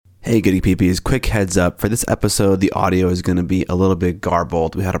Hey, goody peepees, quick heads up. For this episode, the audio is going to be a little bit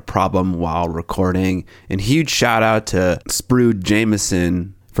garbled. We had a problem while recording. And huge shout out to Sprude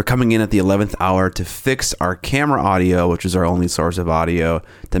Jameson for coming in at the 11th hour to fix our camera audio, which is our only source of audio,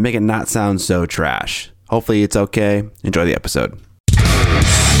 to make it not sound so trash. Hopefully it's okay. Enjoy the episode.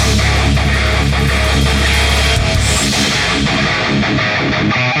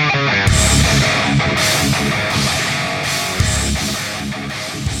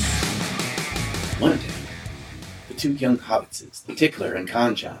 One day, the two young hobbitses, the Tickler and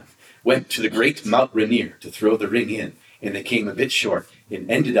Conjon, went to the great Mount Rainier to throw the ring in, and they came a bit short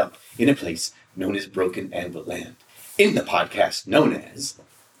and ended up in a place known as Broken Anvil Land, in the podcast known as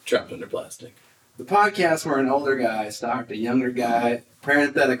Trapped Under Plastic. The podcast where an older guy stalked a younger guy,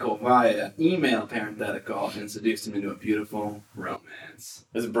 parenthetical via email parenthetical, and seduced him into a beautiful romance.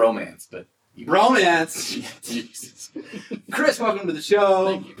 It was a bromance, but... Romance! Jesus. Chris, welcome to the show.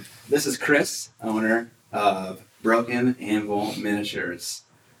 Thank you. This is Chris, owner of Broken Anvil Miniatures.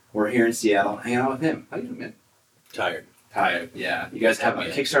 We're here in Seattle, hanging out with him. How you doing, man? Tired. Tired, yeah. You guys have a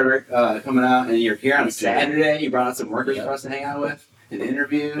Kickstarter coming out, and you're here on a Saturday. You brought out some workers for us to hang out with, an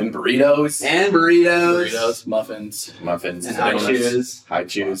interview. And burritos. And burritos. Burritos, muffins. Muffins. And high chews. High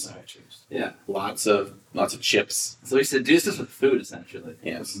chews. High chews. Yeah. Lots of chips. So he seduced us with food, essentially.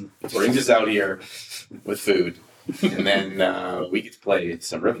 Yes. Brings us out here with food. And then we get to play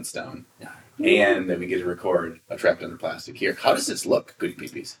some Rivenstone. Yeah. And then we get to record a Trapped Under Plastic here. How does this look, goody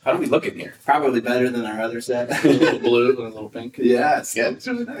peepees? How do we look in here? Probably better than our other set. A little blue and a little pink. Yes, Yeah. it's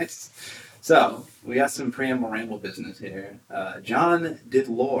really nice. So, we got some preamble ramble business here. John did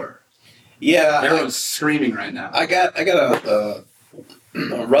lore. Yeah. Everyone's screaming right now. I got a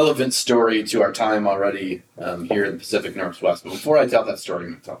relevant story to our time already here in the Pacific Northwest. But before I tell that story,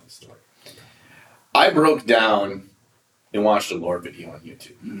 I'm going to tell this story. I broke down and watched a lore video on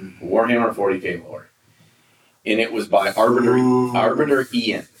YouTube. Warhammer 40k lore. And it was by Arbiter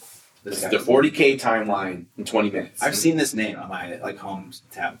Ian. This is the 40k timeline in 20 minutes. I've seen this name on my home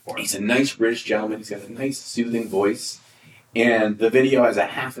tab before. He's a nice British gentleman. He's got a nice, soothing voice. And the video has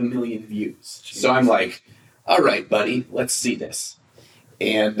 500,000 views. Jeez. So I'm like, all right, buddy, let's see this.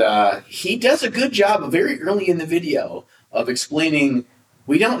 And he does a good job very early in the video of explaining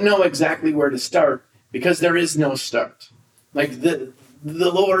we don't know exactly where to start because there is no start. Like, the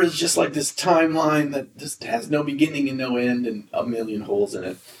lore is just like this timeline that just has no beginning and no end and a million holes in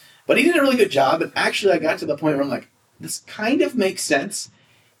it. But he did a really good job, and actually I got to the point where I'm like, this kind of makes sense.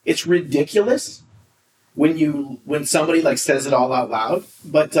 It's ridiculous when somebody like says it all out loud,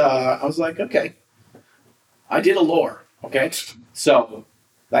 but I was like, okay, I did a lore, okay? So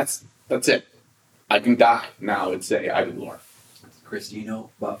that's it. I can die now and say I did lore. Chris, do you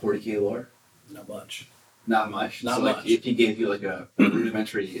know about 40k lore? Not much. Not much. Not so, much. Like, if he gave you like a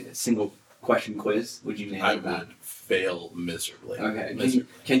rudimentary single question quiz, would you name I it that? would fail miserably. Okay. Miserably.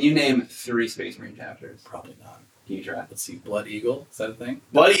 Can you name 3 Space Marine chapters? Probably not. Can you try? Let's see. Blood Eagle. Is that a thing?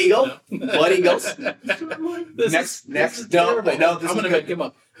 Blood Eagle? No. Blood Eagles? This is don't. terrible. No, this I'm is going to good. make him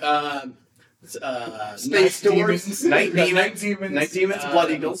up. Space Night Demons. Demons. Night Demons. Demons. Night Demons,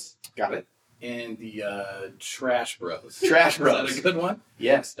 Blood Eagles. Got it. And the Trash Bros. Trash Is Bros. that a good one?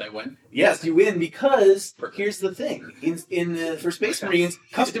 Yes. Did I win? Yes, you win because here's the thing: for Space Marines,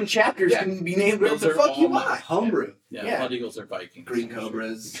 custom chapters Yeah. can be named whatever Those the are fuck you all want. Homebrew. Yeah. Yeah. Blood Eagles are Vikings. Green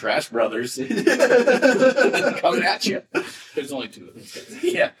Cobras. Trash Brothers coming at you. There's only 2 of these guys.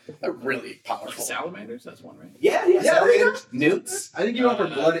 Yeah, they're really powerful. Salamanders. That's one, right? Yeah, Yeah, there you go. Newts. I think you went for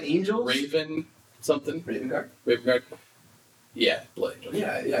Blood Angels. Raven something. Raven Guard. Raven Guard. Yeah, Blood Angels.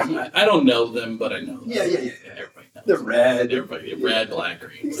 Yeah. I don't know them, but I know them. Yeah. Everybody knows. The red. Everybody. Red, black,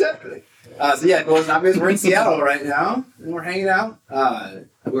 green. Exactly. So yeah, well, we're in Seattle right now, and we're hanging out.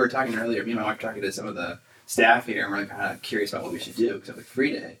 We were talking earlier, me and my wife were talking to some of the staff here, and we're kind of curious about what we should do, because it's like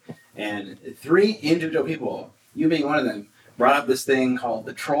free day. And 3 individual people, you being one of them, brought up this thing called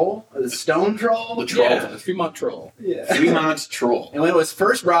the Troll, or the Stone Troll. The Troll. Yeah, the Fremont Troll. Yeah. Fremont Troll. And when it was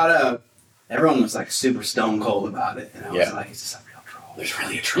first brought up, everyone was like super stone cold about it, and I was Yeah. like, "It's just a real troll." There's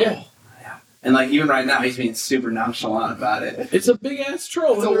really a troll. Yeah. And like even right now, he's being super nonchalant about it. It's a big ass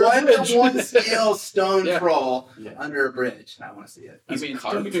troll. It's a under 1-to-1 bridge. scale stone Yeah. troll Yeah. under a bridge. And I want to see it. I Is mean, it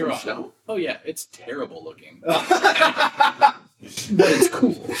carved don't get me from wrong. stone? Oh yeah, it's terrible looking, Oh. but it's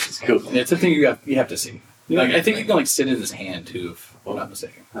cool. It's cool. And it's a thing you have to see. Like I think you can like sit in his hand too, if I'm not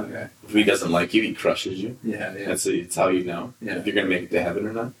mistaken. Okay. If he doesn't like you, he crushes you. Yeah. It's how you know if you're gonna make it to heaven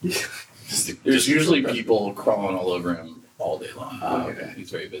or not. There's usually people crawling all over him all day long. Oh, okay.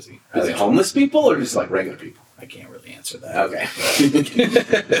 He's very busy. Are they homeless people or just like regular people? I can't really answer that.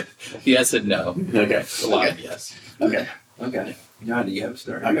 Okay. Yes and no. Okay. A lot of yes. Okay. Okay. John, do you have a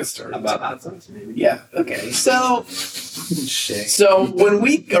story? I got a story. About hot sauce, maybe? Yeah. Okay. So Shit. So when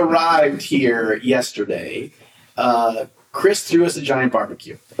we arrived here yesterday, Chris threw us a giant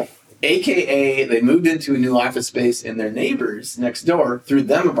barbecue. AKA, they moved into a new office space and their neighbors next door threw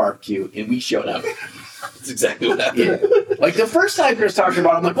them a barbecue and we showed up. That's exactly what happened. Yeah. Like the first time Chris talked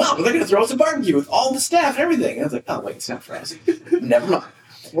about it, I'm like, wow, they're going to throw us a barbecue with all the staff and everything. And I was like, oh, wait, it's not for us. Never mind.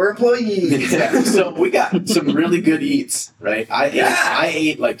 We're employees. Yeah. So we got some really good eats, right? I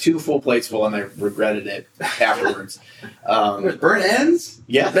ate like 2 full plates full and I regretted it afterwards. There's burnt ends,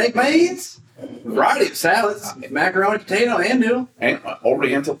 Yeah. baked beans, variety of salads, macaroni, potato, and noodle. And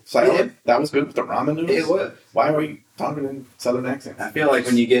Oriental salad. Yeah. That was good with the ramen noodles. It was. Why are we talking in Southern accents? I feel like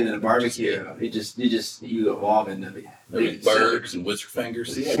when you get in a barbecue, you evolve into Burgers and wizard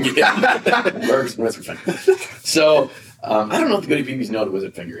fingers. Burgers and wizard finger. So, I don't know if the Goody Peepees know what a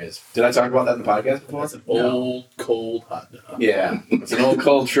wizard finger is. Did I talk about that in the podcast before? It's an old, cold hot dog. Yeah. It's an old,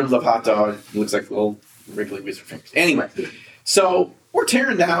 cold, shriveled up hot dog. It looks like little wrinkly wizard fingers. Anyway, so we're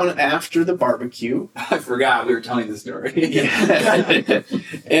tearing down after the barbecue. I forgot we were telling the story. Yeah.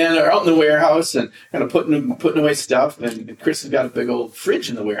 And are out in the warehouse and kind of putting away stuff. And Chris has got a big old fridge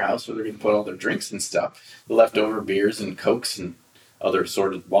in the warehouse where they're going to put all their drinks and stuff, the leftover beers and Cokes and other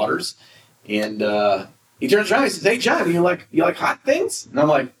assorted waters. And he turns around and he says, "Hey, John, you like hot things?" And I'm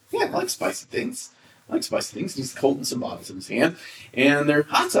like, "Yeah, I like spicy things. I like spicy things." And he's holding some bottles in his hand, and they're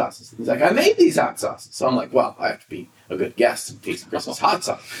hot sauces. He's like, "I made these hot sauces." So I'm like, "Well, I have to be a good guest and taste Chris's hot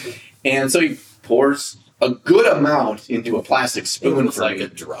sauce." And so he pours a good amount into a plastic spoon. It was for like me. a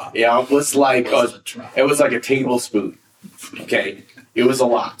drop. Yeah, it was like It was a drop. it was like a tablespoon. Okay, it was a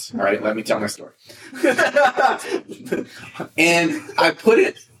lot. All right, let me tell my story. And I put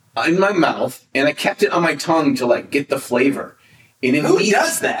it in my mouth, and I kept it on my tongue to like get the flavor. And Who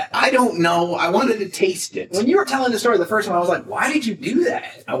does that? I don't know. I wanted to taste it. When you were telling the story the first time, I was like, why did you do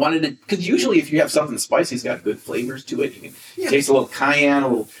that? I wanted to, because usually if you have something spicy, it's got good flavors to it. You can taste a little cayenne, a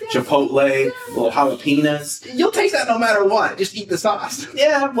little chipotle, a little jalapenos. You'll taste that no matter what. Just eat the sauce.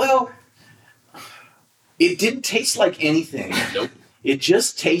 Yeah, well, it didn't taste like anything. Nope. It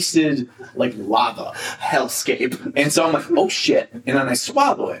just tasted like lava. Hellscape. And so I'm like, oh shit. And then I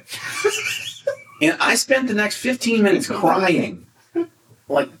swallow it. And I spent the next 15 minutes crying.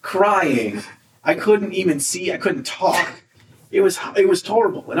 Like crying. I couldn't even see. I couldn't talk. It was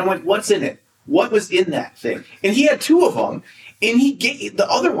horrible. And I'm like, what's in it? What was in that thing? And he had 2 of them. And he gave the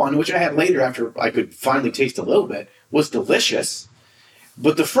other one, which I had later after I could finally taste a little bit, was delicious.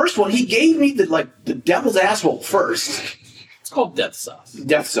 But the first one, he gave me the devil's asshole first. It's called death sauce.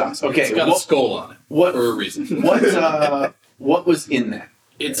 Death sauce. Okay. It's got a skull on it what- for a reason. What was in that?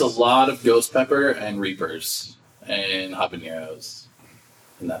 It's a lot of ghost pepper and reapers and habaneros,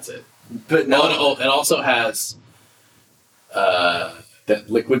 and that's it. But No, it also has. That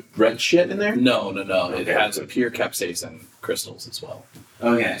liquid red shit in there? No. It Okay. has pure capsaicin crystals as well.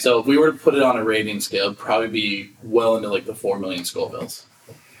 Okay. So if we were to put it on a rating scale, it'd probably be well into like the 4 million Scovilles.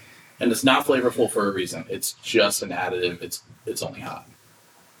 And it's not flavorful for a reason. It's just an additive. It's only hot.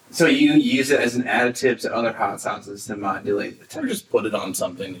 So you use it as an additive to other hot sauces to modulate the Or temperature. just put it on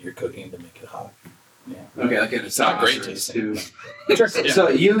something that you're cooking to make it hot. Yeah. Okay, like in a sauce. not great or a tasting. stew. So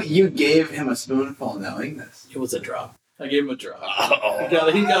you gave him a spoonful knowing this. It was a drop. I gave him a drop.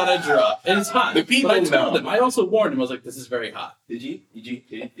 Oh. He got a drop. And it's hot. The people but I told know. him. I also warned him. I was like, this is very hot. Did you?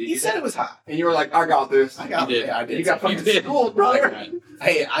 He said it was hot. And you were like, I got this. I got You did. it. I did. You got You fucking did. schooled, brother. Right.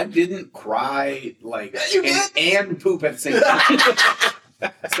 Hey, I didn't cry like You did? and poop at the same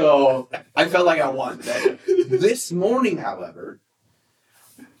time. So I felt like I won that. This morning, however,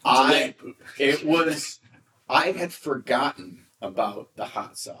 I had forgotten about the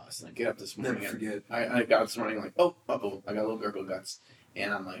hot sauce. And I get up this morning. Never forget. I got up this morning like, oh, I got a little gurgle guts.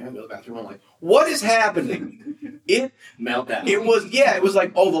 And I'm like, I go to the bathroom. I'm like, what is happening? It Meltdown. it was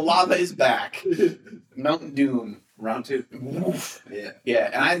like, oh, the lava is back. Mountain Doom. Round 2. Woof. Yeah. Yeah,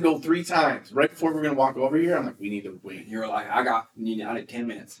 and I had to go 3 times. Right before we were going to walk over here, I'm like, we need to wait. You were like, I need 10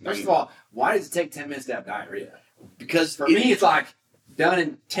 minutes. First of all, why does it take 10 minutes to have diarrhea? Because For me, it's like done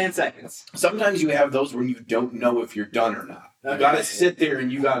in 10 seconds. sometimes you have those when you don't know if you're done or not. You Okay. got to sit there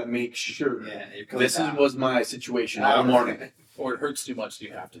and you got to make sure. Yeah, This was my situation all morning. Or it hurts too much, so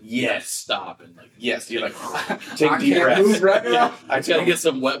you have to Yes. stop and like. Yes, you're like, take I deep can't breaths. move right now. Yeah. I I gotta took get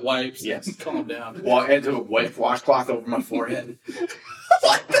some wet wipes. Yes. Calm down. I had to wipe washcloth over my forehead. You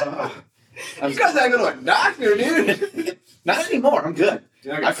guys gotta go to a doctor, dude. Not anymore. I'm good.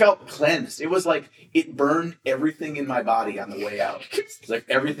 Okay. I felt cleansed. It was like it burned everything in my body on the way out. It's like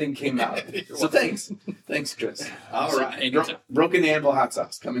everything came out. So thanks, Chris. All right. Broken Anvil hot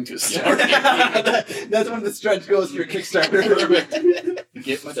sauce coming to a store. That's when the stretch goes for your Kickstarter.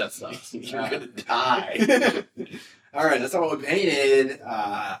 Get my death sauce. You're gonna die. All right, that's not what we painted.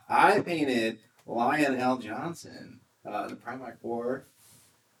 I painted Lion L. Johnson, the Primarch for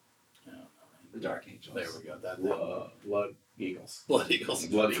the Dark Angels. There we go. That Blood Eagles. Blood Eagles.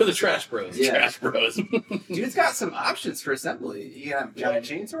 Blood For the Eagles. Trash Bros. Yeah. Trash Bros. Dude's got some options for assembly. You can have a giant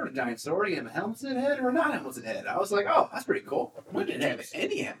chainsaw, a giant sword, you can have a helmeted head, or a non-helmeted head. I was like, oh, that's pretty cool. Mine didn't have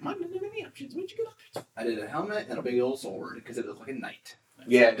any options. Where'd you get options? I did a helmet and a big old sword because it looked like a knight.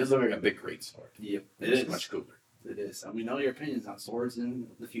 Yeah, it does look like a big great sword. Yep, It's much cooler. It is. And we know your opinions on swords in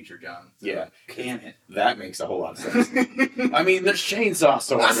the future, John. So Yeah. can it? That makes a whole lot of sense. I mean, there's chainsaw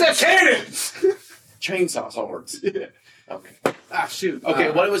swords. I said cannons! Chainsaw swords. Yeah. Okay. Ah, shoot.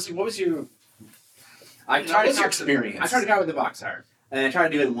 Okay. What was your? I What tried was to your experience? I tried to go with the box art, and I tried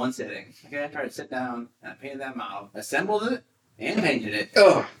to do it in one sitting. Okay, I tried to sit down and I painted that model, assembled it, and painted it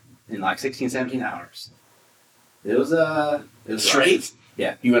Oh, in like 16, 17 hours. It was straight.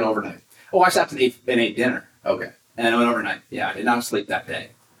 Yeah. You went overnight. Oh, I stopped and ate dinner, Okay. and I went overnight. Yeah, I did not sleep that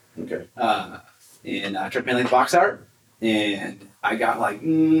day. Okay. And I tried painting the box art, and I got like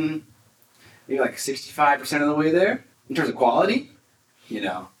maybe like 65% of the way there in terms of quality. You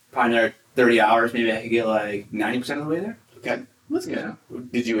know, probably another 30 hours, maybe I could get like 90% of the way there. Okay. That's good. Yeah.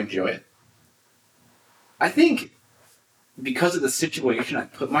 Did you enjoy it? I think because of the situation I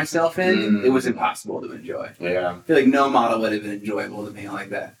put myself in, it was impossible to enjoy. Yeah. I feel like no model would have been enjoyable to paint like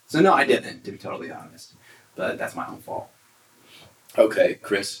that. So no, I didn't, to be totally honest. But that's my own fault. Okay,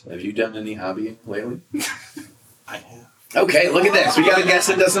 Chris, have you done any hobbying lately? I have. Okay, look at this. We got a guest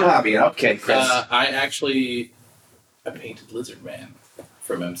that does some hobbying. Okay, Chris. I painted Lizard Man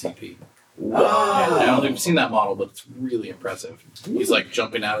from MCP. Oh. I don't know if you've seen that model, but it's really impressive. He's like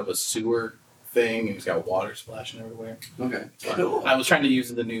jumping out of a sewer thing, and he's got water splashing everywhere. Okay. Cool. I was trying to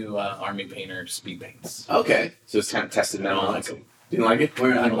use the new Army Painter speed paints. Okay. So it's kind of tested I metal. don't like them. Didn't like it?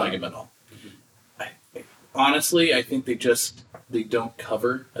 I don't like them at all. Honestly, I think they don't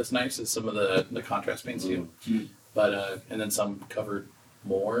cover as nice as some of the contrast paints do. Mm. But and then some covered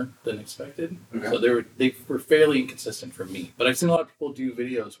more than expected. Okay. So they were fairly inconsistent for me. But I've seen a lot of people do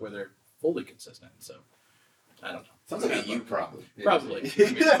videos where they're fully consistent. So I don't know. Sounds like a you problem. Probably. I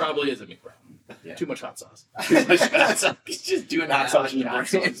mean, it probably is a me problem. Yeah. Too much hot sauce. He's just doing hot sauce and dark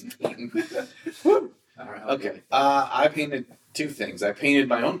sauce. All right. Okay. I painted two things. I painted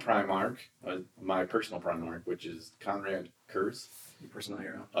my own Primarch, my personal Primarch, which is Conrad Kurz Your personal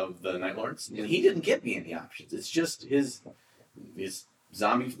hero. of the Night Lords. And he didn't give me any options. It's just his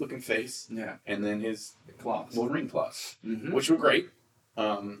zombie-looking face Yeah. and then his Claws. Wolverine claws, Mm-hmm. which were great.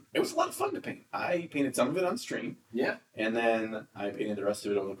 It was a lot of fun to paint. I painted some of it on stream, Yeah. and then I painted the rest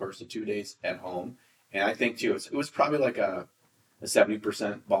of it over the course of 2 days at home. And I think, too, it was probably like a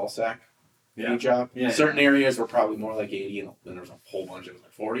 70% ball sack paint job. Yeah, Certain areas were probably more like 80, and then there was a whole bunch of it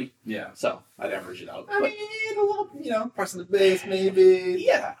like 40. Yeah. So I'd average it out. I But mean, a little, parts of the base, maybe.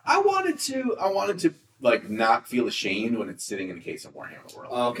 yeah, I wanted to like not feel ashamed when it's sitting in a case of Warhammer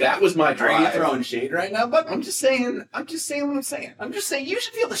World. Okay. That was my Are you drive. throwing shade right now, but I'm just saying what I'm saying. I'm just saying you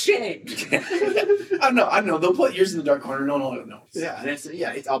should feel ashamed. I know. They'll put yours in the dark corner. No one knows. Yeah, and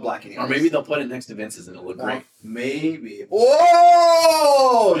it's all black anyway. Or maybe they'll put it next to Vince's and it'll look great. Maybe.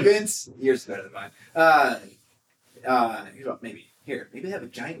 Whoa, Vince, yours is better than mine. Here's what maybe they have a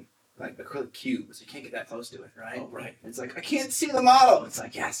giant like acrylic cube, so you can't get that close to it, right? Oh, right. It's like I can't see the model. It's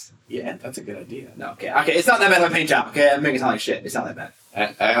like yes. Yeah, that's a good idea. No, okay. It's not that bad of a paint job. Okay, I'm making it sound like shit. It's not that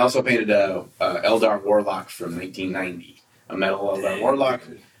bad. I also painted a Eldar Warlock from 1990, a metal Eldar Warlock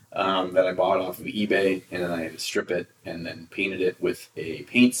that I bought off of eBay, and then I had to strip it and then painted it with a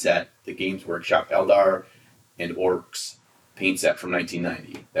paint set, the Games Workshop Eldar and Orcs paint set from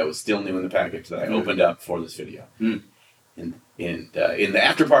 1990 that was still new in the package that I opened up for this video. Mm. And in the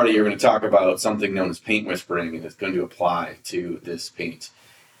after party, you're going to talk about something known as paint whispering, and it's going to apply to this paint.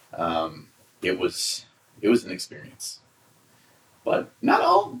 It was an experience, but not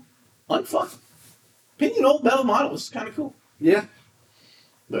all unfun. Painting old metal models is kind of cool. Yeah.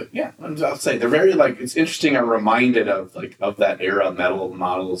 But yeah, I'll say they're very it's interesting. I'm reminded of that era of metal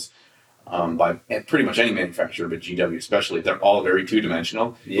models by pretty much any manufacturer, but GW especially. They're all very two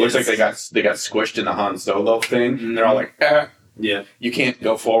dimensional. It looks like they got squished in the Han Solo thing. Mm-hmm. They're all like, Yeah. you can't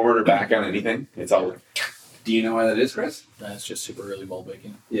go forward or back on anything. It's all like, Do you know why that is, Chris? That's just super early mold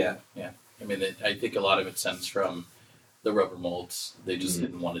making. Yeah. I mean, I think a lot of it stems from the rubber molds. They just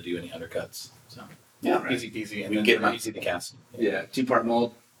didn't want to do any undercuts. So Yeah. Easy peasy, and We then get 'em they're out. easy to cast. Yeah, 2-part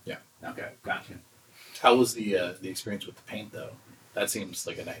mold. Yeah. Okay, gotcha. How was the experience with the paint though? That seems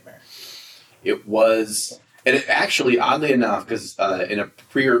like a nightmare. It was, and it actually, oddly enough, because in a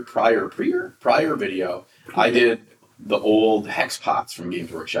prior video, I did the old hex pots from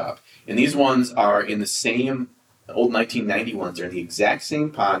Games Workshop, and these ones are in the same old 1990 ones. They're in the exact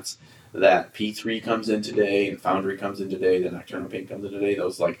same pots that P3 comes in today, and Foundry comes in today, the Nocturnal Paint comes in today.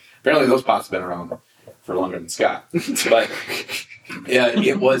 Apparently those pots have been around for longer than Scott, but yeah,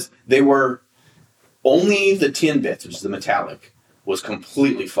 they were only the tin bits, which is the metallic, was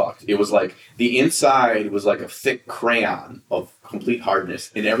completely fucked. It was like the inside was like a thick crayon of complete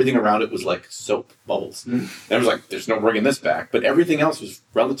hardness, and everything around it was like soap bubbles. And I was like, "There's no bringing this back." But everything else was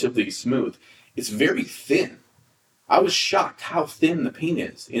relatively smooth. It's very thin. I was shocked how thin the paint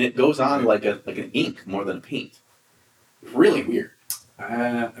is, and it goes on like an ink more than a paint. Really weird.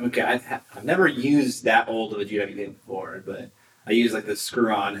 Okay, I've never used that old of a GW paint before, but I used like the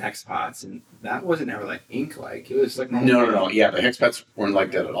screw-on hex pots, and that wasn't ever like ink-like. It was like normal. No. Yeah, the hex pots weren't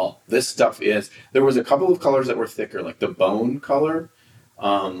like that at all. This stuff is. There was a couple of colors that were thicker, like the bone color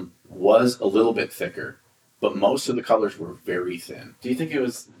was a little bit thicker, but most of the colors were very thin. Do you think it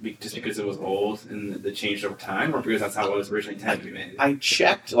was just because it was old and it changed over time, or because that's how it was originally intended to be made? I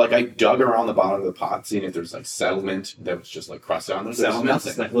checked, I dug around the bottom of the pot, seeing if there's like settlement that was just like crusted on there. There's Settlements,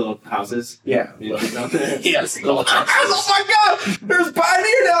 nothing. like little houses. Yeah. Yes. Little Oh my God! There's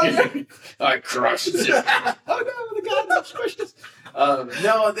Pioneer down there. I crushed it. Oh no, the God squished us.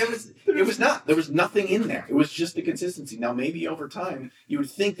 No, it was not. There was nothing in there. It was just the consistency. Now, maybe over time, you would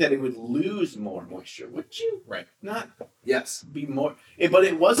think that it would lose more moisture, wouldn't you? Right. Not Yes. be more. But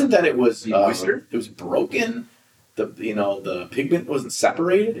it wasn't that it was Moisture? it was broken. The pigment wasn't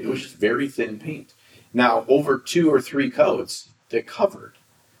separated. It was just very thin paint. Now, over 2 or 3 coats, they covered.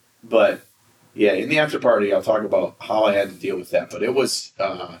 But yeah, in the after party, I'll talk about how I had to deal with that. But it was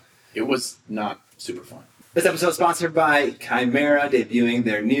not super fun. This episode is sponsored by Chimera, debuting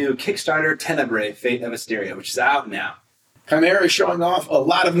their new Kickstarter Tenebrae, Fate of Asteria, which is out now. Chimera is showing off a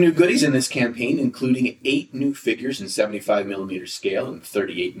lot of new goodies in this campaign, including 8 new figures in 75mm scale and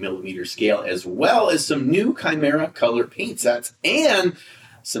 38mm scale, as well as some new Chimera color paint sets and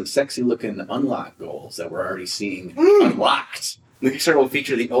some sexy-looking unlock goals that we're already seeing unlocked. The Kickstarter will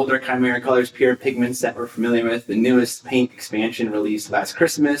feature the older Chimera Colors pure pigments that we're familiar with, the newest paint expansion released last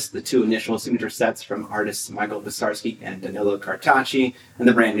Christmas, the 2 initial signature sets from artists Michael Pisarski and Danilo Cartacci, and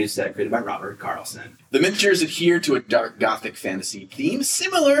the brand new set created by Robert Carlson. The miniatures adhere to a dark gothic fantasy theme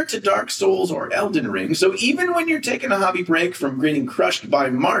similar to Dark Souls or Elden Ring, so even when you're taking a hobby break from getting crushed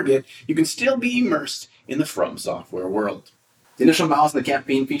by Margit, you can still be immersed in the From Software world. The initial models in the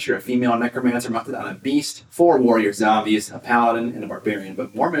campaign feature a female necromancer mounted on a beast, 4 warrior zombies, a paladin, and a barbarian,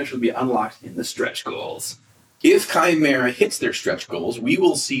 but more miniatures will be unlocked in the stretch goals. If Chimera hits their stretch goals, we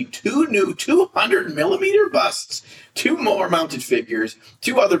will see 2 new 200mm busts, 2 more mounted figures,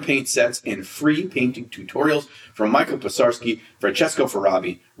 2 other paint sets, and free painting tutorials from Michael Pisarski, Francesco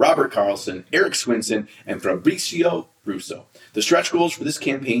Farabi, Robert Carlson, Eric Swinson, and Fabrizio Russo. The stretch goals for this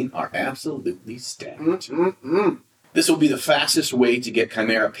campaign are absolutely stacked. This will be the fastest way to get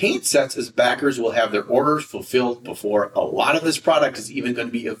Chimera paint sets, as backers will have their orders fulfilled before a lot of this product is even going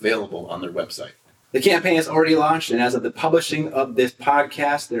to be available on their website. The campaign has already launched, and as of the publishing of this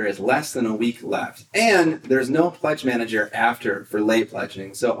podcast, there is less than a week left. And there's no pledge manager after for late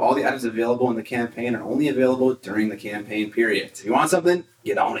pledging, so all the items available in the campaign are only available during the campaign period. So if you want something,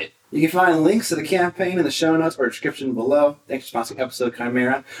 get on it. You can find links to the campaign in the show notes or description below. Thanks for sponsoring episode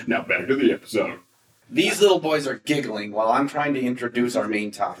Chimera. Now back to the episode. These little boys are giggling while I'm trying to introduce our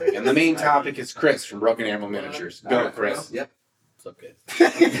main topic. And the main topic is Chris from Broken Arrow Miniatures. Go, Chris. Yep. What's up,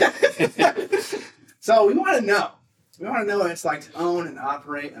 guys? So we want to know what it's like to own and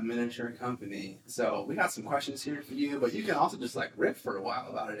operate a miniature company. So we got some questions here for you, but you can also just rip for a while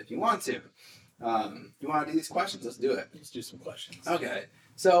about it if you want to. You want to do these questions? Let's do it. Let's do some questions. Okay.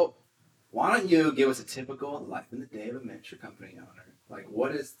 So why don't you give us a typical life in the day of a miniature company owner?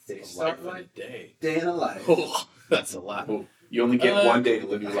 What is day start Life in like? a day. Day in a life. Oh, that's a lot. Oh, you only get 1 day to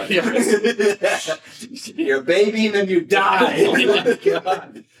live your life. Yeah. You're a baby and then you die. Oh my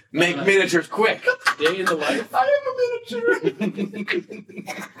God. Make miniatures quick. Day in the life. I am a miniature.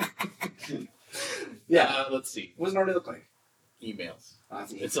 Yeah. Let's see. What does it normally look like? Emails.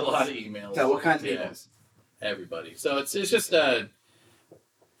 Lots of It's a lot of emails. So what kinds of Yeah. emails? Everybody. So it's just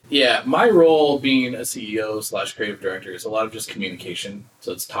my role being a CEO / creative director is a lot of just communication.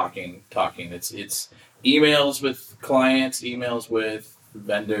 So it's talking. It's emails with clients, emails with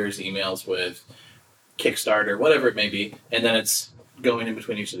vendors, emails with Kickstarter, whatever it may be, and then it's going in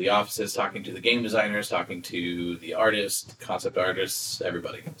between each of the offices, talking to the game designers, talking to the artists, concept artists,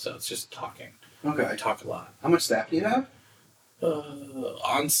 everybody. So it's just talking. Okay. I talk a lot. How much staff do you have?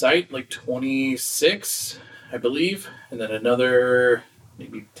 On site, like 26, I believe, and then another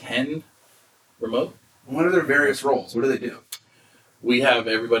maybe 10 remote. What are their various roles? What do they do? We have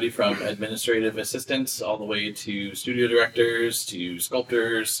everybody from administrative assistants all the way to studio directors to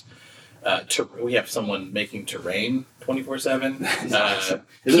sculptors. We have someone making terrain 24/7.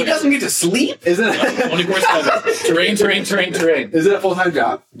 He doesn't get to sleep? Is it 24/7. Terrain. Is it a full-time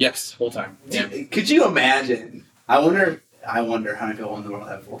job? Yes, full time. Yeah. Could you imagine? I wonder how many people in the world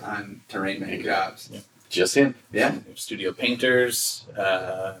have full-time terrain making jobs. Yeah. Just him. Yeah. We have studio painters.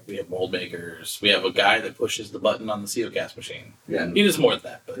 We have mold makers. We have a guy that pushes the button on the COCast machine. Yeah. He does more than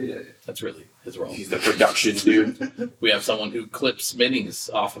that, but Yeah. that's really his role. He's the production dude. We have someone who clips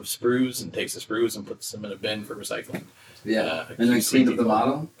minis off of sprues and takes the sprues and puts them in a bin for recycling. Yeah. And then QC cleans up the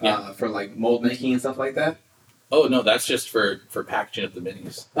people. model for like mold making and stuff like that. Oh no, that's just for packaging up the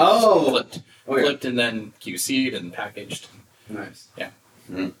minis. Oh. Flipped, Okay. flipped and then QC'd and packaged. Nice. Yeah.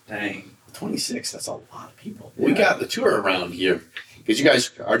 Dang. 26, that's a lot of people. Yeah. We got the tour around here. Because you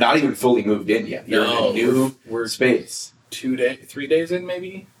guys are not even fully moved in yet. You're in a new we're space. 3 days in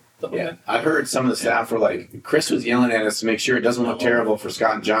maybe. Something Yeah, like I heard some of the staff were like, Chris was yelling at us to make sure it doesn't look Oh. terrible for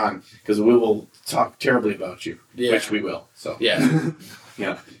Scott and John, because we will talk terribly about you, Yeah. which we will. So that. Yeah,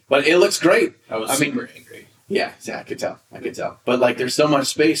 yeah, but it looks great. I was I mean- super angry. Yeah, I could tell. But like, there's so much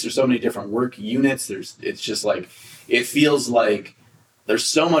space. There's so many different work units. It's just like, it feels like there's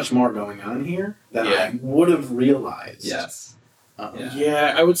so much more going on here than Yeah. I would have realized. Yes. Yeah.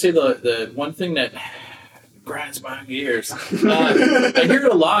 Yeah, I would say the one thing that grinds my gears. I hear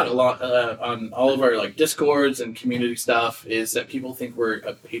it a lot on all of our like Discords and community stuff is that people think we're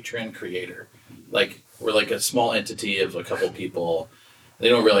a Patreon creator, like we're like a small entity of a couple people. They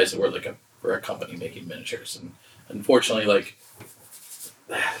don't realize that we're a company making miniatures, and unfortunately, like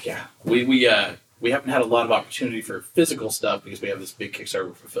yeah, we haven't had a lot of opportunity for physical stuff because we have this big Kickstarter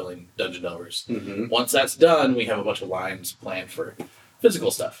we're fulfilling, Dungeon Delvers. Mm-hmm. Once that's done, we have a bunch of lines planned for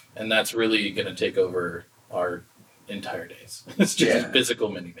physical stuff, and that's really going to take over our entire days. It's just Yeah. physical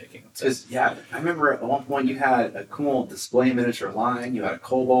mini making. So, I remember at one point you had a cool display miniature line. You had a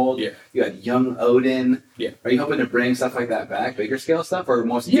kobold. Yeah. You had young Odin. Yeah. Are you hoping to bring stuff like that back, bigger scale stuff, or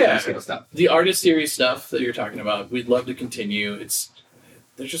mostly Yeah. bigger scale stuff? the artist series stuff that you're talking about, we'd love to continue.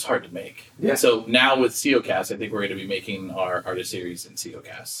 They're just hard to make. Yeah. So now with COCast, I think we're going to be making our artist series in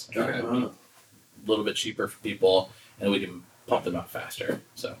COCast. Okay. A little bit cheaper for people, and we can pump them out faster.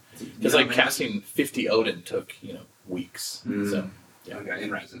 So because Yeah, like man. casting 50 Odin took weeks. Mm. So yeah. Okay,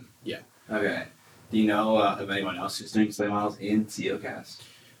 in resin. Yeah. Okay. Do you know of anyone else who's doing display models in COCast?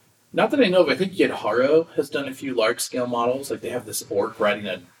 Not that I know of. I think Yedharo has done a few large scale models. Like they have this orc riding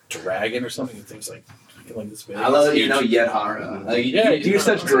a dragon or something. And things like this big. I love that It's you know huge. Yedhara. Like, Yeah, you do Yedhara.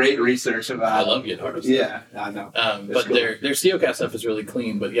 such great research about. I love Yedharo. Yeah, I know. But That's cool. their COCast stuff is really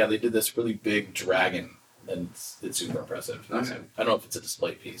clean. But yeah, they did this really big dragon, and it's super impressive. Okay. So, I don't know if it's a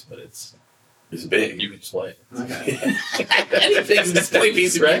display piece, but It's big. you can display it. Okay. Anything's a display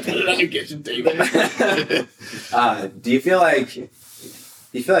piece, Right? right? Put it on your kitchen table. Do you feel like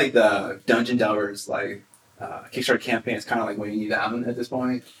the Dungeon Delvers Kickstarter campaign is kind of like weighing you down at this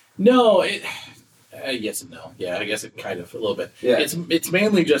point? No, yes and no. Yeah, I guess it kind of a little bit. Yeah. It's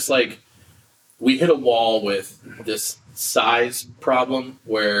mainly just like we hit a wall with this size problem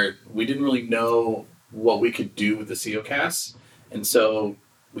where we didn't really know what we could do with the COCasts, and so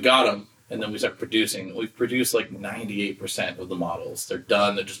we got them, and then we started producing. We've produced like 98% of the models. They're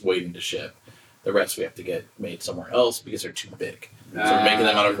done. They're just waiting to ship. The rest we have to get made somewhere else because they're too big. So we're making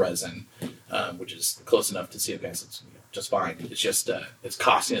them out of resin, which is close enough to COCast. It's just fine. It's just it's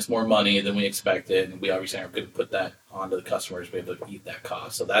costing us more money than we expected, and we obviously aren't going to put that onto the customers. We have to eat that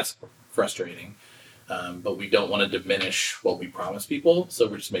cost, so that's frustrating. But we don't want to diminish what we promise people, so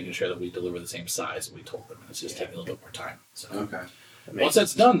we're just making sure that we deliver the same size that we told them. It's just taking a little bit more time. So Okay. once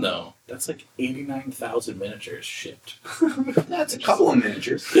that's done, though, that's like 89,000 miniatures shipped. That's a couple of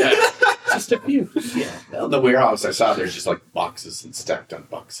miniatures. Yeah, just a few. Yeah. Well, the warehouse I saw, there's just like boxes and stacked on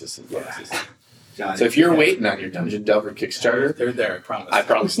boxes and boxes. Got So it. if you're waiting on your Dungeon Delver Kickstarter, They're there, I promise. I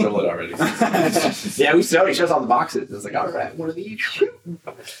probably stole it already. Yeah, we still he shows all the boxes. It's like, all right, one of these.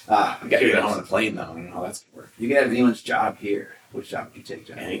 I got to get it on a plane though. I don't know how that's gonna work. You can have anyone's job here. Which job would you take,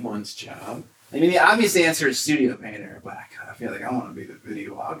 John? Anyone's job? I mean, the obvious answer is studio painter, but I feel like I want to be the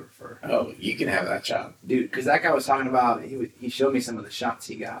videographer. Oh, you can have that job. Dude, because that guy was talking about, he showed me some of the shots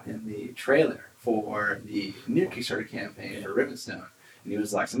he got in the trailer for the new Kickstarter campaign for Rivenstone. And he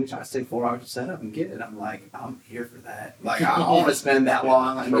was like, somebody trying to take 4 hours to set up and get it. I'm like, I'm here for that. Like, I want to spend that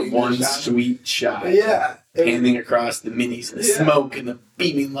long on For getting one this shot. sweet shot. Yeah. Panning across the minis, the Yeah. smoke and the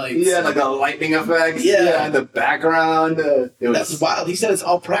beaming lights. Yeah, like the lightning effects. Yeah. And the background. It was, That's wild. He said it's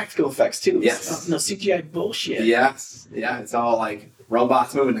all practical effects too. Yes. No CGI bullshit. Yes. Yeah, it's all like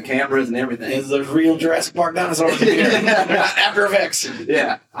robots moving the cameras and everything. It's the real Jurassic Park dinosaurs in here. Not After Effects.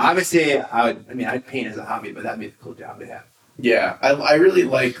 Yeah. Obviously, I'd paint as a hobby, but that'd be a cool job to have. Yeah, I really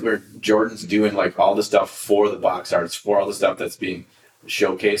like where Jordan's doing like all the stuff for the box arts, for all the stuff that's being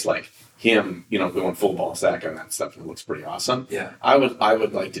showcased, like him, going full ball sack on that stuff. It looks pretty awesome. Yeah. I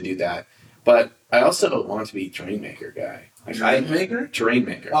would like to do that, but I also want to be terrain maker guy. Terrain maker? Terrain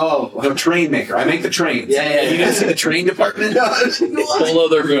maker. Oh. No, train maker. I make the trains. Yeah. You guys see the train department? Whole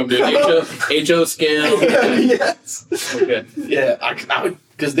other room, dude. HO scale. Yes. Okay. Yeah, I would,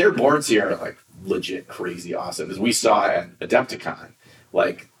 because their boards here are like legit crazy awesome. As we saw at Adepticon,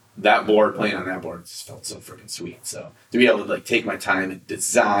 like that board, playing on that board just felt so freaking sweet. So to be able to like take my time and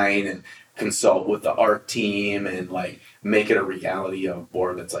design and consult with the art team and like make it a reality of a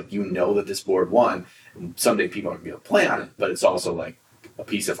board that's like, that this board won, and someday people are gonna be able to play on it, but it's also like a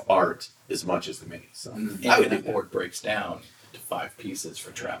piece of art as much as the mini. So And I would do the that. board breaks down to 5 pieces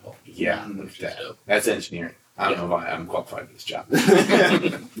for travel. Yeah, Which look is at that. dope. That's engineering. I don't know why I'm qualified for this job.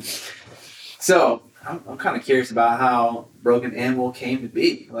 So, I'm kind of curious about how Broken Anvil came to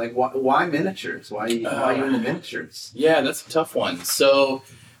be. Like, why miniatures? Why are you into miniatures? Yeah, that's a tough one. So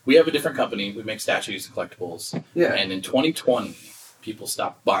we have a different company. We make statues and collectibles. Yeah. And in 2020, people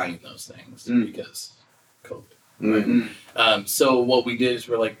stopped buying those things because COVID. Mm. So what we did is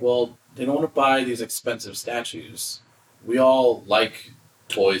we're like, well, they don't want to buy these expensive statues. We all like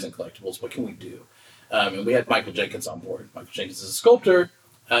toys and collectibles. What can we do? And we had Michael Jenkins on board. Michael Jenkins is a sculptor.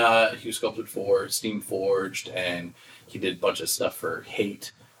 He sculpted for Steam Forged, and he did a bunch of stuff for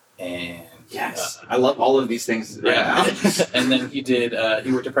Hate. And Yes. I love all of these things right now. and then he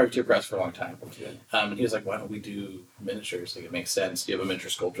worked at Privateer Press for a long time. And he was like, why don't we do miniatures? Like, it makes sense. You have a miniature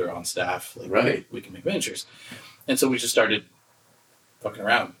sculptor on staff. Like, Right. we can make miniatures. And so we just started fucking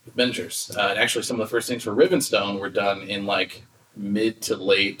around with miniatures. And actually, some of the first things for Rivenstone were done in like mid to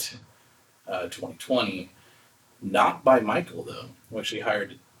late 2020. Not by Michael, though. We actually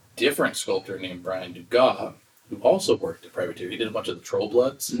hired a different sculptor named Brian Dugas, who also worked at Privateer. He did a bunch of the Troll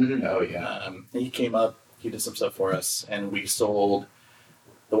Bloods. Oh yeah. He came up, he did some stuff for us, and we sold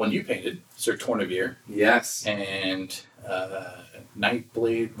the one you painted, Sir Tournevier, Yes. and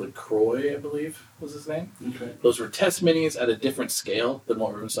Nightblade LaCroix, I believe was his name. Okay. Those were test minis at a different scale than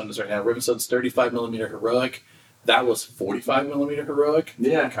what Rivenstone is right now. Rivenstone's 35mm heroic. That was 45mm heroic.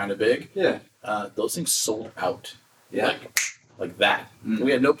 Yeah. Kind of big. Yeah. Those things sold out. Yeah. Like that. Mm.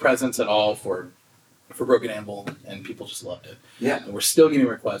 We had no presence at all for Broken Anvil, and people just loved it. Yeah. And we're still getting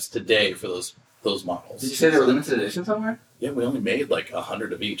requests today for those models. Did you say they were limited edition somewhere? Yeah, we only made like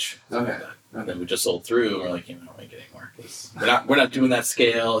 100 of each. Okay. And then we just sold through, and we're like, don't make it anymore because we're not doing that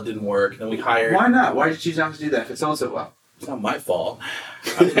scale. It didn't work. And then we hired. Why not? Why did you choose not to do that if it sold so well? It's not my fault.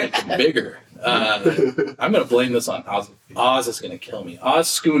 I was making bigger. I'm gonna blame this on Oz. Oz is gonna kill me. Oz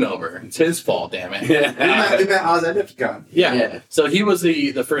Schoonover. It's his fault. Damn it. We met Oz at Adepticon. Yeah. So he was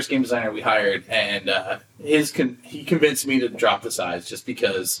the first game designer we hired, and he convinced me to drop the size just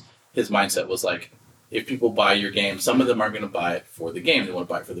because his mindset was like, if people buy your game, some of them aren't going to buy it for the game; they want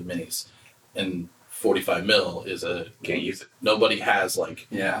to buy it for the minis. And 45 mil can't use it. Nobody has like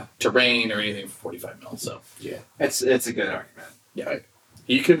Yeah. terrain or anything for 45 mil. So Yeah. It's a good argument. yeah,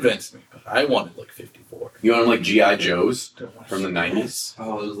 he convinced me, but I wanted like 54. You want like G.I. Joes from the 90s?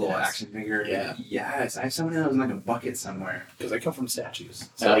 Oh, those little Yes. action figure. Yeah. Yes. I have some of those in like a bucket somewhere. Because I come from statues.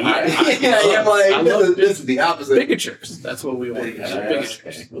 Oh, yeah. I'm like, I love this is the opposite. bigatures. That's what we want. Bigatures.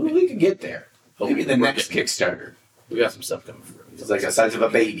 Bigatures. Well, we can get there. Maybe the We're next getting- Kickstarter. We got some stuff coming through. It's like the size of a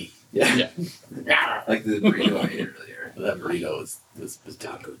baby. Yeah. Like the burrito I ate earlier. That burrito is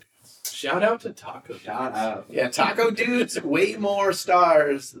taco. Shout out to Taco. Shout out. Yeah, Taco Dude's way more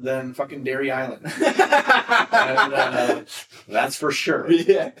stars than fucking Dairy Island. And, that's for sure.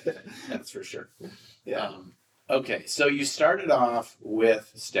 Yeah. That's for sure. Yeah. Okay, so you started off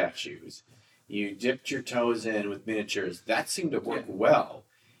with statues. You dipped your toes in with miniatures. That seemed to work well.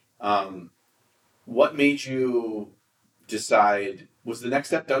 What made you decide? Was the next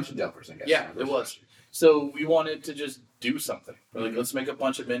step Dungeon Delvers? I guess. Yeah, it was. So we wanted to just do something. We're like, let's make a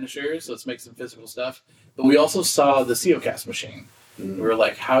bunch of miniatures. Let's make some physical stuff. But we also saw the CeoCast machine. Mm. We were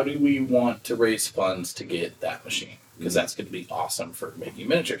like, how do we want to raise funds to get that machine? Because that's going to be awesome for making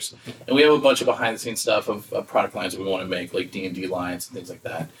miniatures. And we have a bunch of behind-the-scenes stuff of product lines that we want to make, like D&D lines and things like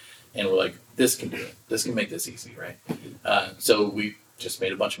that. And we're like, this can do it. This can make this easy, right? So we just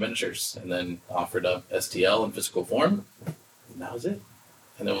made a bunch of miniatures and then offered up STL in physical form. And that was it.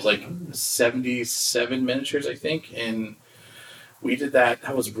 And there was like 77 miniatures, I think. And we did that.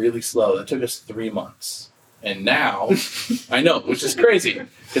 That was really slow. That took us 3 months. And now, I know, which is crazy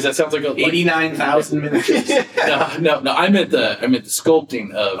because that sounds like 89,000 miniatures. No. I meant the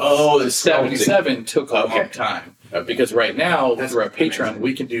sculpting of the 77 took a long time because right now through our Patreon amazing.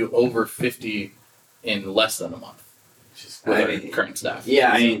 we can do over 50 in less than a month with our current staff.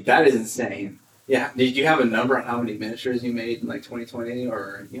 Yeah, I mean, that is insane. Yeah, did you have a number on how many miniatures you made in like 2020,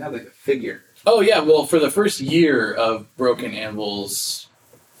 or you have like a figure? Oh yeah, well for the first year of Broken Anvil's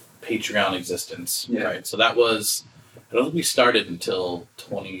Patreon existence, right? So that was, I don't think we started until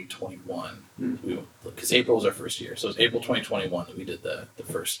 2021. Because April was our first year. So it was April 2021 that we did the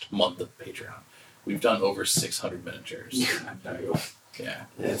first month of Patreon. We've done over 600 miniatures. Yeah.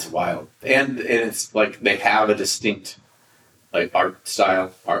 It's wild. And it's like they have a distinct like art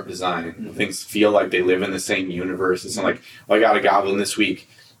style, art design. Things feel like they live in the same universe. It's not like, I got a goblin this week.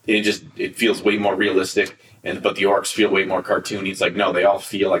 It feels way more realistic. But the orcs feel way more cartoony. It's like, no, they all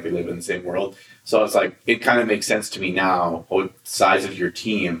feel like they live in the same world. So it's like, it kind of makes sense to me now, the size of your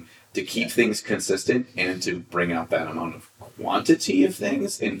team, to keep things consistent and to bring out that amount of quantity of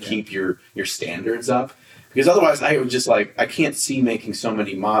things and keep your standards up. Because otherwise, I would just like, I can't see making so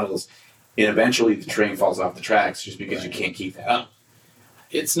many models and eventually the train falls off the tracks just because you can't keep that up.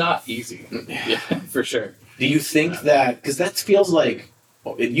 It's not easy. Yeah, for sure. Do you think that, because that feels like,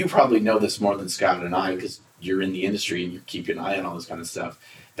 you probably know this more than Scott and I, because you're in the industry and you keep an eye on all this kind of stuff.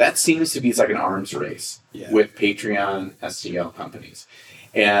 That seems to be, it's like an arms race with Patreon STL companies.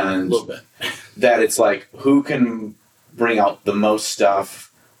 And a little bit. That it's like, who can bring out the most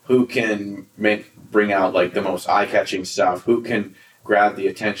stuff? Who can bring out like the most eye-catching stuff? Who can grab the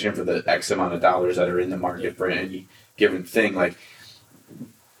attention for the X amount of dollars that are in the market for any given thing? Like,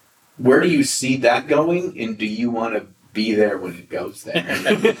 where do you see that going? And do you want to be there when it goes there?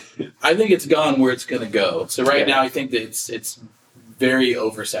 I think it's gone where it's going to go. So right now, I think that it's very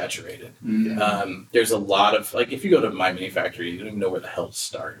oversaturated. There's a lot of, like, if you go to My Mini Factory, you don't even know where the hell to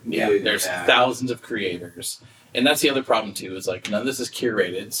start. There's thousands of creators. And that's the other problem, too, is, like, none of this is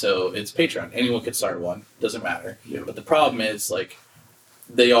curated, so it's Patreon. Anyone could start one. Doesn't matter. But the problem is, like,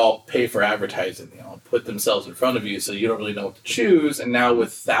 they all pay for advertising. They all put themselves in front of you, so you don't really know what to choose. And now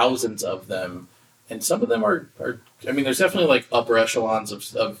with thousands of them, and some of them are I mean, there's definitely, like, upper echelons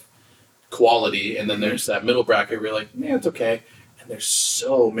of quality, and then there's that middle bracket where you're like, yeah, it's okay. And there's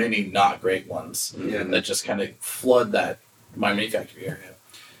so many not great ones that just kind of flood that My Mini Factory area.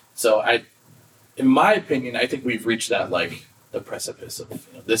 So in my opinion, I think we've reached that, like, the precipice of,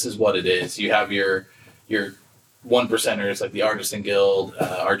 this is what it is. You have your one percenters, like the Artisan Guild,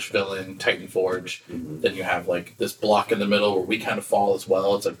 Archvillain, Titan Forge. Then you have, like, this block in the middle where we kind of fall as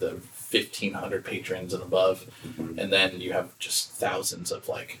well. It's like the 1,500 patrons and above. And then you have just thousands of,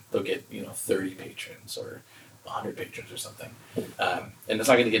 like, they'll get, 30 patrons or 100 patrons or something. And it's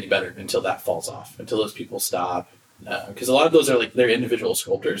not going to get any better until that falls off, until those people stop. Because a lot of those are, like, they're individual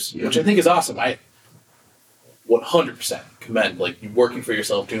sculptors, which I think is awesome. I 100% commend, like, you working for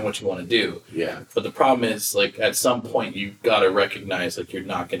yourself, doing what you want to do. But the problem is, like, at some point you've got to recognize, like, you're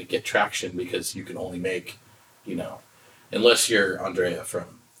not going to get traction because you can only make, unless you're Andrea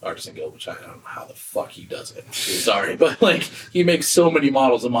from Artisan Guild, which I don't know how the fuck he does it. Sorry, but, like, he makes so many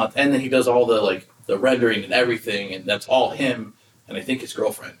models a month, and then he does all the, like, the rendering and everything, and that's all him, and I think his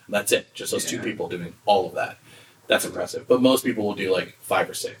girlfriend. That's it. Just those two people doing all of that. That's impressive. But most people will do, like, 5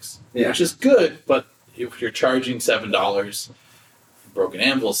 or 6, which is good, but if you're charging $7, Broken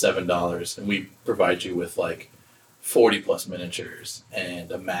Anvil $7, and we provide you with, like, 40 plus miniatures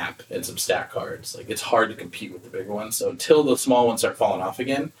and a map and some stat cards, like, it's hard to compete with the bigger ones. So until the small ones start falling off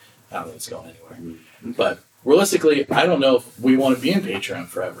again, I don't think it's going anywhere. But realistically, I don't know if we want to be in Patreon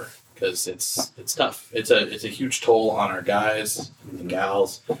forever, because it's tough. It's a huge toll on our guys and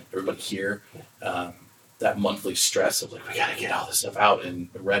gals, everybody here. That monthly stress of, like, we got to get all this stuff out and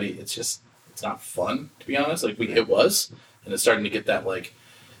ready. It's not fun, to be honest. Like, it was, and it's starting to get that, like,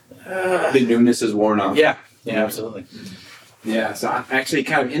 the newness is worn off. Yeah, absolutely. Yeah, so I'm actually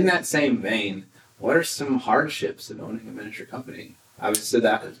kind of in that same vein. What are some hardships of owning a miniature company? Obviously,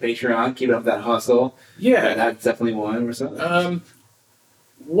 that Patreon, keeping up that hustle. Yeah, that's definitely one or something.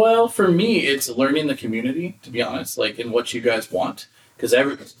 Well, for me, it's learning the community, to be honest, like, in what you guys want, because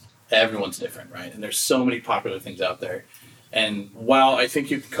everyone's different, right? And there's so many popular things out there. And while I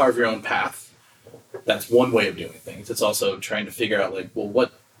think you can carve your own path, that's one way of doing things. It's also trying to figure out, like, well,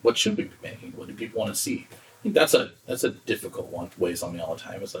 what should we be making? What do people want to see? I think that's a difficult one. Weighs on me all the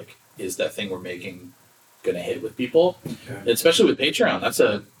time. It's like, is that thing we're making going to hit with people, especially with Patreon. That's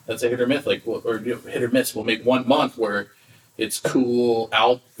a hit or miss, hit or miss. We'll make 1 month where it's cool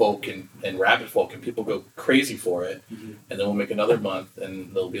elf folk and rabbit folk, and people go crazy for it, and then we'll make another month,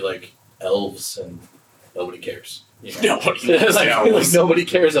 and they'll be like elves, and nobody cares. You know? Nobody cares. like nobody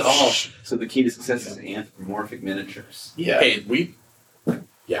cares at all. So the key to success is anthropomorphic miniatures. Yeah. Hey,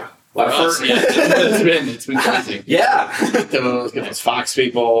 yeah. Well, For us, yeah, it's been crazy. Yeah. Get those fox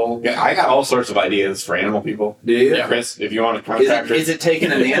people. Yeah, I got all sorts of ideas for animal people. Do you? Yeah. Chris, if you want a contractor. Is it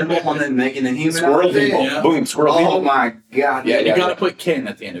taking an animal and then making a human Squirrel out of it? people. Yeah. Boom, squirrel Oh people. my god. Yeah, You got to put kin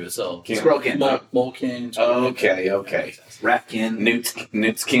at the end of it. So Kin. Squirrel kin. Molekin. Okay. Ratkin.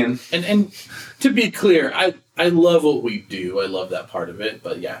 Newt's kin. And to be clear, I love what we do. I love that part of it.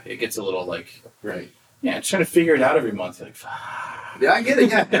 But yeah, it gets a little like, Right. yeah, it's trying to figure it out every month. Like, Yeah, I get it.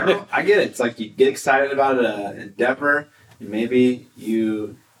 Yeah, Daryl. I get it. It's like you get excited about an endeavor, and maybe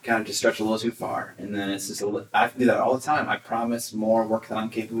you kind of just stretch a little too far, and then it's just I do that all the time. I promise more work than I'm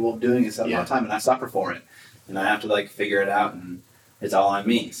capable of doing is all the time, and I suffer for it, and I have to like figure it out, and it's all on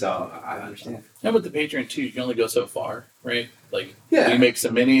me. So I understand. and with the Patreon too, you can only go so far, right? Like, Yeah. we make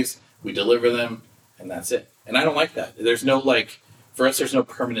some minis, we deliver them, and that's it. And I don't like that. There's no like, for us, there's no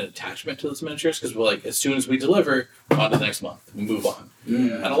permanent attachment to those miniatures because we're like, as soon as we deliver, on to the next month, we move on.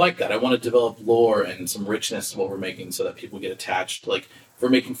 I don't like that. I want to develop lore and some richness to what we're making so that people get attached. Like, if we're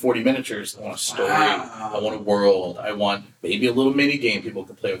making 40 miniatures, I want a story, Wow. I want a world, I want maybe a little mini game people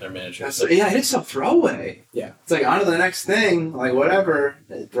can play with their miniatures. That's, yeah, it's a throwaway. Yeah. It's like on to the next thing, like whatever.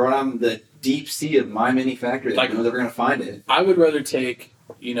 Throw it on the deep sea of my mini factory. Like- Like, no one's ever gonna find it. I would rather take,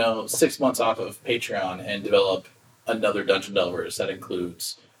 6 months off of Patreon and develop another Dungeon Delvers that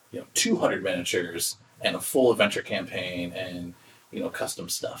includes, 200 miniatures and a full adventure campaign and, custom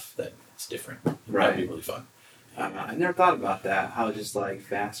stuff that is different. That'd be really fun. I never thought about that. How just like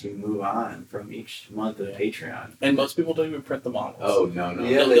fast we move on from each month of Patreon. And most people don't even print the models. Oh, no.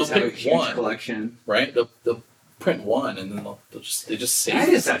 Yeah, They'll they just have a pick huge one. collection. Right? They'll print one and then they just save That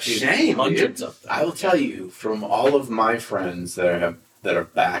is a shame, hundreds of them. I will tell you from all of my friends that are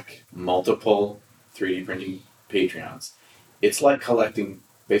back multiple 3D printing Patreons, it's like collecting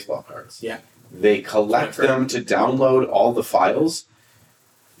baseball cards. Yeah. They collect them to download all the files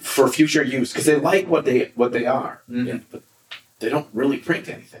for future use because they like what they are. Yeah. But they don't really print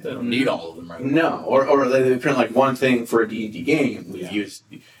anything. They don't need all of them, right? No, or they print like one thing for a D&D game. We've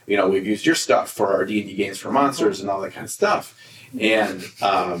used your stuff for our D&D games for monsters and all that kind of stuff. And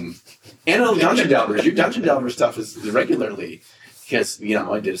on Dungeon Delvers, your Dungeon Delver stuff is regularly because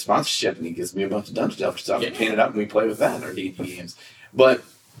I did a sponsorship and he gives me a bunch of Dungeon Delver stuff and paint it up and we play with that in our D&D games. But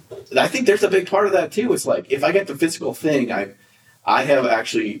I think there's a big part of that too. It's like if I get the physical thing, I have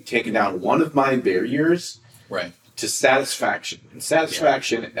actually taken down one of my barriers. Right. To satisfaction. And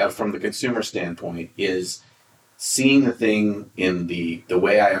satisfaction from the consumer standpoint is seeing the thing in the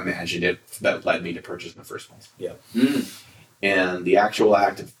way I imagined it that led me to purchase in the first place. Yeah. And the actual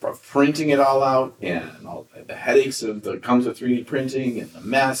act of printing it all out and all the headaches that comes with 3D printing and the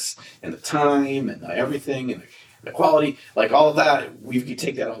mess and the time and the everything and the quality, like all of that, we could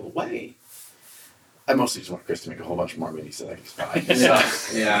take that all away. I mostly just want Chris to make a whole bunch more minis that I can just buy.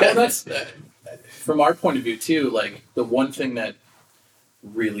 So, Yeah. Well, that's from our point of view too. Like the one thing that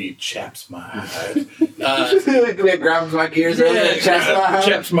really chaps my hide. grabs my gears.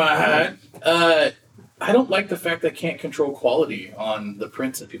 Chaps my hide. I don't like the fact that I can't control quality on the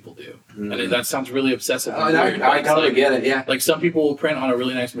prints that people do. And that sounds really obsessive. And weird, I but totally it's get it. Yeah. like some people will print on a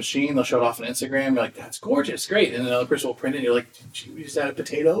really nice machine. They'll show it off on Instagram. You're like, that's gorgeous, great. And another person will print it. And you're like, did you use that a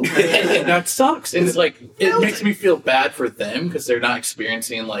potato? And that sucks. And it's like it makes me feel bad for them because they're not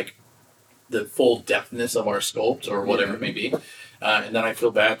experiencing like the full depthness of our sculpt or whatever it may be. And then I feel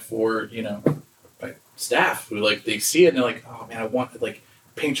bad for my staff who like they see it and they're like, oh man, I want like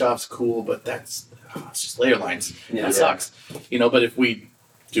paint job's cool, but it's just layer lines. Yeah. That sucks. But if we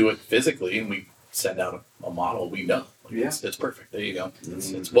do it physically and we send out a model, we know. Like, it's perfect. There you go.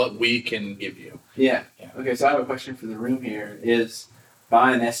 It's what we can give you. Yeah. Yeah. Okay, so I have a question for the room here. Is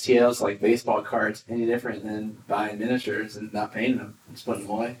buying STLs like baseball cards any different than buying miniatures and not painting them? Just putting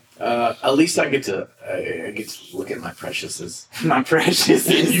them away? at least I get to look at my preciouses. My precious.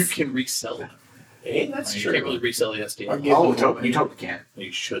 And you can resell them. Hey, that's You true. can't really resell the SDL. You totally can't.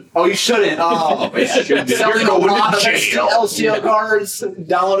 You should. Oh, you shouldn't. Oh, Yeah. selling a You're going lot to of jail. LCL cards,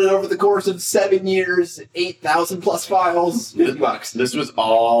 downloaded over the course of 7 years, 8,000 plus files, $50. This was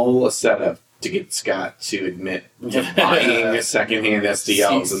all a setup to get Scott to admit to buying secondhand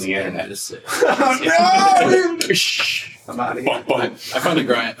SDLs in the end. Oh, no! I'm out of here. I found a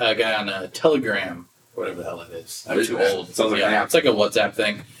guy on Telegram, whatever the hell it is. I'm too old. Sounds like an app. It's like a WhatsApp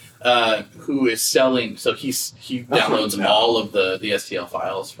thing. who is selling. So he downloads all of the STL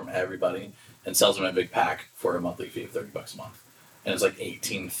files from everybody and sells them in a big pack for a monthly fee of $30 a month. And it's like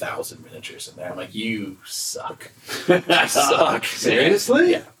 18,000 miniatures in there. I'm like, you suck. You suck.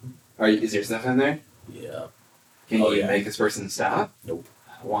 Seriously? Yeah. Is there stuff in there? Yeah. Can Oh, you yeah. make this person stop? Nope.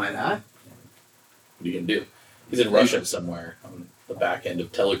 Why not? What are you gonna do? He's in Russia somewhere on the back end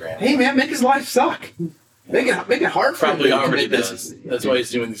of Telegram. Hey man, make his life suck. Make it hard for him Probably to already commit does. That's why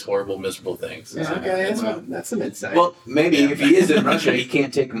he's doing these horrible, miserable things. Yeah, okay, that's some insight. Well, maybe if he is in Russia, he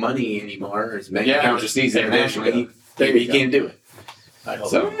can't take money anymore. His bank Yeah. account just sees There you internationally. go. There Maybe you he go. can't do it. I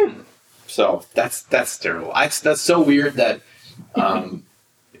hope So that's terrible. That's so weird that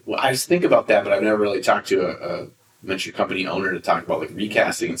well, I just think about that, but I've never really talked to a venture company owner to talk about like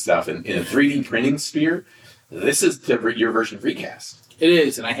recasting and stuff. And in a 3D printing sphere, this is your version of recast. it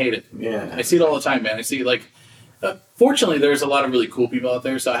is, and I hate it. Yeah. I see it all the time, man. I see like. Fortunately, there's a lot of really cool people out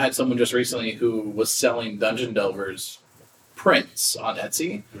there. So I had someone just recently who was selling Dungeon Delvers prints on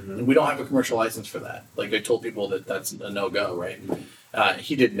Etsy, and we don't have a commercial license for that. Like I told people that that's a no-go, right?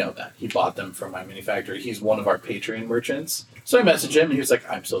 He didn't know that. He bought them from my manufacturer. He's one of our Patreon merchants. So I messaged him, and he was like,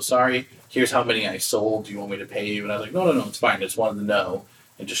 I'm so sorry. Here's how many I sold. Do you want me to pay you? And I was like, no, it's fine. I just wanted to know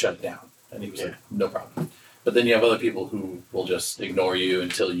and just shut it down. And he was like, no problem. But then you have other people who will just ignore you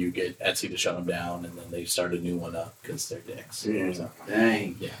until you get Etsy to shut them down, and then they start a new one up because they're dicks. Yeah. So,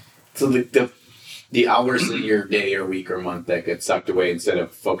 Dang. So the hours in your day or week or month that get sucked away instead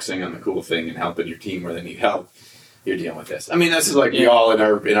of focusing on the cool thing and helping your team where they need help, you're dealing with this. I mean, this is like we all in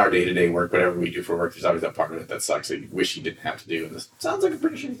our day-to-day work, whatever we do for work, there's always that part of it that sucks that you wish you didn't have to do. And this sounds like a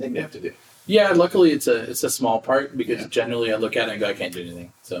pretty shitty thing to have to do. yeah, luckily it's a small part because generally I look at it and go, I can't do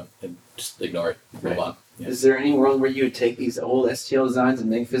anything. So I just ignore it. Move Right. on. Yeah. Is there any world where you would take these old STL designs and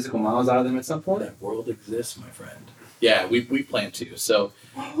make physical models out of them at some point? That world exists, my friend. Yeah, we plan to. So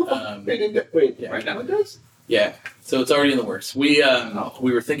Wait, Yeah. right now it does? yeah, so it's already in the works. We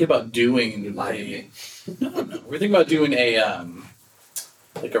were thinking about doing You lied to me. no. We're thinking about doing a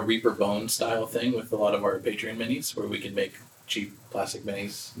like a Reaper Bone style thing with a lot of our Patreon minis, where we can make cheap plastic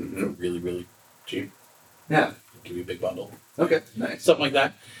minis for really, really cheap. Yeah. Give you a big bundle, Okay, nice. something like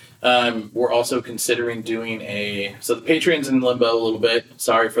that. We're also considering doing so the Patreon's in limbo a little bit.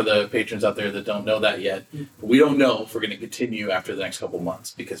 Sorry for the patrons out there that don't know that yet. We don't know if we're going to continue after the next couple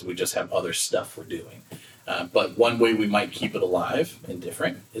months because we just have other stuff we're doing. But one way we might keep it alive and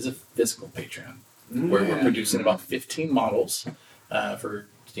different is a physical Patreon, where we're producing about 15 models for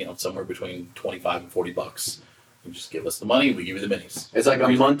somewhere between $25 and $40. You just give us the money, we give you the minis. It's like a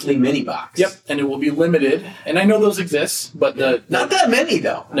monthly mini box. Yep, and it will be limited. And I know those exist, but Not that many,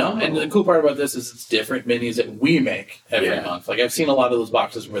 though. no, and the cool part about this is it's different minis that we make every month. Like I've seen a lot of those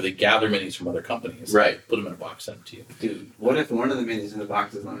boxes where they gather minis from other companies, Right. Put them in a box, send them to you. Dude, what if one of the minis in the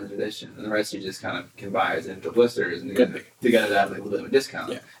box is limited edition and the rest you just kind of can buy as individual blisters and Could be. together that like a little bit of a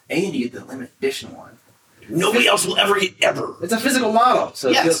discount? Yeah. And you get the limited edition one. Nobody else will ever get ever. It's a physical model, so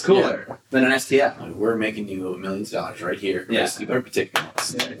Yes. it feels cooler than an STL. We're making you millions of dollars right here. Yeah. Chris. You better be taking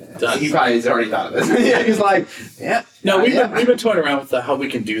notes. Done. He probably has already thought of this. Yeah, he's like, yeah. No, we've yeah. been toying around with how we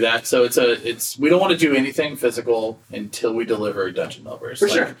can do that. So it's we don't want to do anything physical until we deliver Dungeon Delvers. For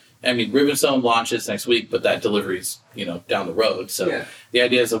sure. I mean, Rivenstone launches next week, but that delivery's down the road. So Yeah. the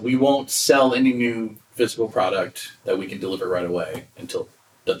idea is that we won't sell any new physical product that we can deliver right away until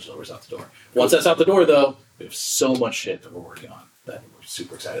Dungeon Delvers out the door. Once that's out the door, though, we have so much shit that we're working on that we're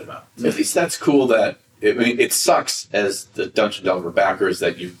super excited about. At least that's cool that it sucks as the Dungeon Delver backers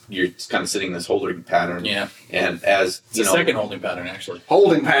that you're kind of sitting in this holding pattern. Yeah. And as It's the second holding pattern, actually.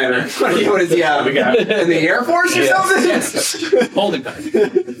 Holding pattern. What is he out? We got- in the Air Force or Yeah. something? Holding pattern.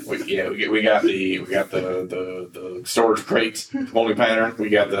 we got the storage crate holding pattern. We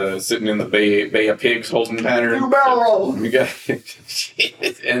got the sitting in the Bay of Pigs holding pattern. Two barrel roll. We got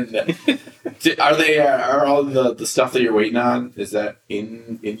and are all the stuff that you're waiting on, is that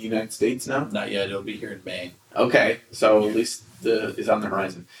in the United States now? Not yet. It'll be here in May. Okay, so at least it's on the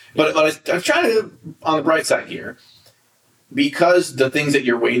horizon. But I'm trying to, on the bright side here, because the things that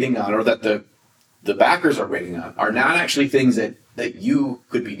you're waiting on, or that the backers are waiting on, are not actually things that you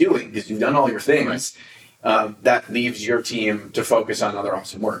could be doing because you've done all your things. That leaves your team to focus on other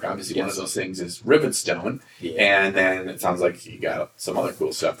awesome work. Obviously, one of those things is Rivenstone, and then it sounds like you got some other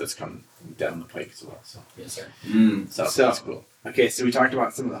cool stuff that's coming down the pike as well. So, Yes, sir. so So- that's cool. Okay, so we talked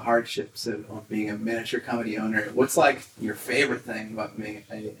about some of the hardships of being a miniature company owner. What's like your favorite thing about being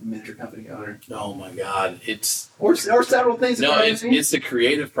a miniature company owner? Oh my God, it's Or several things. no, about it's anything? it's the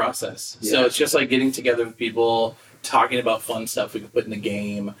creative process. Yeah. So it's just like getting together with people, talking about fun stuff we can put in the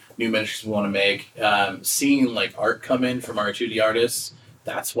game, new miniatures we want to make, seeing like art come in from our 2D artists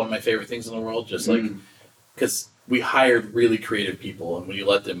that's one of my favorite things in the world. Just like, because we hired really creative people, and when you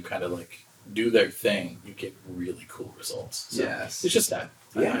let them kind of like do their thing, you get really cool results. So Yes. it's just that.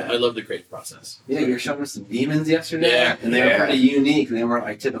 Yeah. I love the creative process. Yeah, you were showing us some demons yesterday, Yeah. and they were pretty unique. They weren't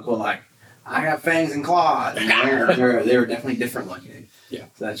like typical, like, I got fangs and claws. And they were definitely different looking. Yeah.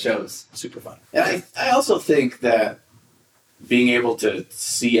 So that shows. Super fun. And I also think that being able to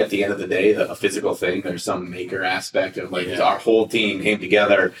see at the end of the day a physical thing, there's some maker aspect of like our whole team came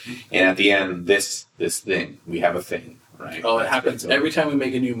together, and at the end, this thing, we have a thing, right? Oh, it That's happens pretty cool. every time we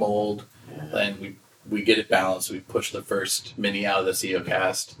make a new mold, and we get it balanced. We push the first mini out of the CO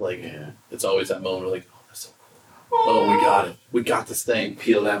cast. Like, it's always that moment where like, oh, that's so cool. Oh, we got it. We got this thing.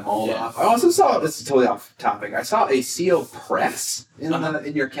 Peel that mold Yeah. off. I also saw, this is totally off topic, I saw a CO press in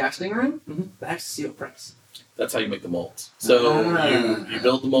your casting room. Mhm. That's CO press. That's how you make the molds. So you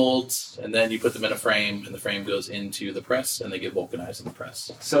build the molds, and then you put them in a frame, and the frame goes into the press, and they get vulcanized in the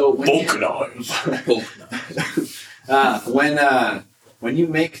press. So when when you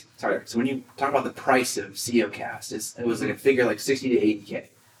make, so when you talk about the price of CO cast, it was like a figure like 60 to 80K.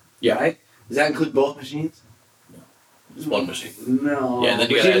 Yeah. Right? Does that include both machines? It's one machine. No. Yeah, and then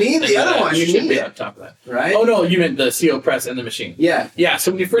But gotta- you need then the other gotta one. You ship need it it. on top of that. Right? Oh no, you meant the CO press and the machine. Yeah. Yeah,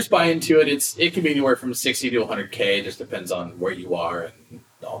 so when you first buy into it, it can be anywhere from 60 to 100K. It just depends on where you are and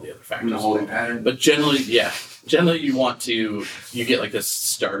all the other factors. And the holding pattern. But generally you get like this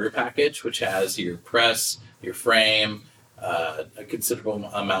starter package, which has your press, your frame, a considerable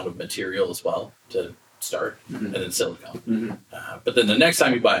amount of material as well to start, and then silicone. But then the next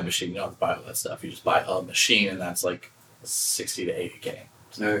time you buy a machine, you don't have to buy all that stuff. You just buy a machine, and that's like 60 to 80K.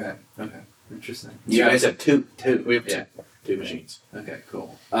 Okay. Interesting. You guys have two. We have two machines. Okay,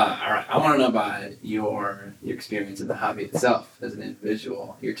 cool. All right. I want to know about your experience in the hobby itself as an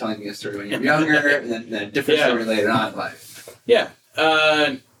individual. You're telling me a story when you were younger, and then a different story later on in life. Yeah.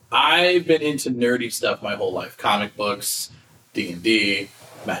 I've been into nerdy stuff my whole life. Comic books, D&D,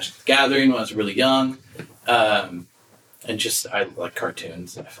 Magic the Gathering when I was really young. And just, I like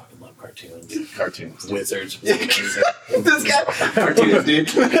cartoons. I fucking love cartoons. Cartoons. Wizards. This guy, cartoons, dude.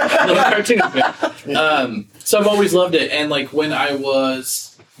 I love cartoons, man. So I've always loved it. And like when I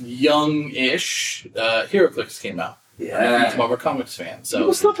was young-ish, HeroClix came out. I'm a Marvel Comics fan. So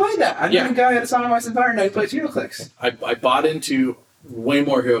People still play that. I know a guy at Song of Ice and Fire Night who plays HeroClix. I bought into way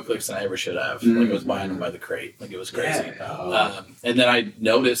more HeroClix than I ever should have. Like I was buying them by the crate. Like it was crazy. Yeah. And then I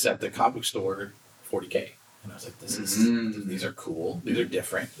noticed at the comic store 40K. And I was like, these are cool. These are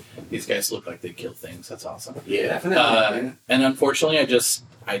different. These guys look like they kill things. That's awesome. Yeah. Definitely. And unfortunately,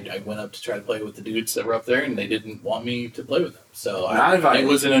 I went up to try to play with the dudes that were up there, and they didn't want me to play with them. So it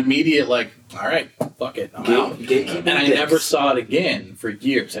was an immediate like, all right, fuck it, I'm out. And I never saw it again for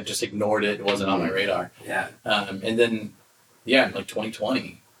years. I just ignored it. It wasn't on my radar. Yeah. And then, in like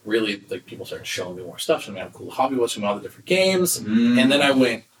 2020, really, like people started showing me more stuff. Showing me how cool the hobby was, showing me all the different games. And then I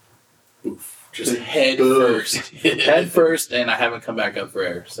went, oof. Just head first, and I haven't come back up for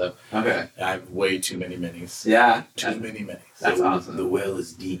air. So Okay. I have way too many minis. Yeah. Too many minis. That's awesome. The well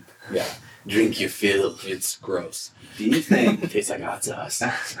is deep. Yeah, Drink your fill. it's gross. Do you think... It tastes like hot sauce.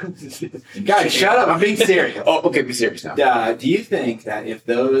 Guys, shut up. I'm being serious. Oh, okay. Be serious now. Do you think that if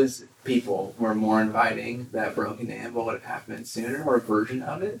those people were more inviting, that Broken Anvil would have happened sooner, or a version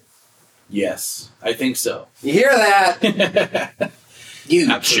of it? Yes, I think so. You hear that? You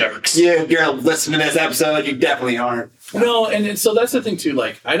Absolutely. jerks. You're listening to this episode. You definitely aren't. No, and so that's the thing too.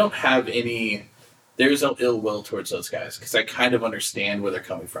 Like, I don't have any. There's no ill will towards those guys because I kind of understand where they're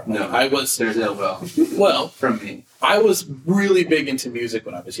coming from. No, there's ill will Well, from me. I was really big into music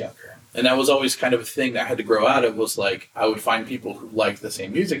when I was younger. And that was always kind of a thing that I had to grow out of was like, I would find people who liked the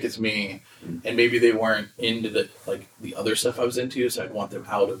same music as me, and maybe they weren't into the other stuff I was into, so I'd want them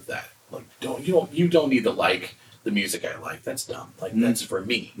out of that. Like, you don't need to like the music I like. That's dumb. Like, that's for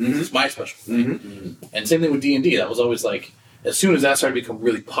me. This is my special thing. And same thing with D&D. That was always like, as soon as that started to become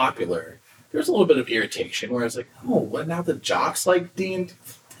really popular, there was a little bit of irritation where I was like, oh, what, now the jocks like D&D?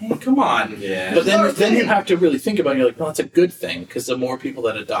 Hey, come on. Yeah. But then you have to really think about it. You're like, no, that's a good thing because the more people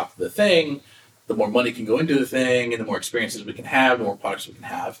that adopt the thing, the more money can go into the thing, and the more experiences we can have, the more products we can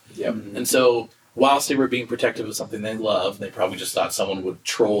have. Yep. And so, whilst they were being protective of something they love, they probably just thought someone would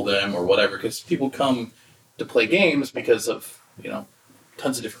troll them or whatever. Because people come to play games because of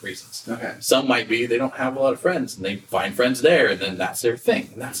tons of different reasons. Okay. Some might be they don't have a lot of friends, and they find friends there, and then that's their thing,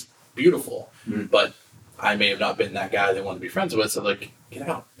 and that's beautiful. But I may have not been that guy they wanted to be friends with, so like, get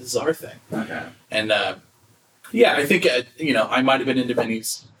out. This is our thing. Okay. And I think I might have been into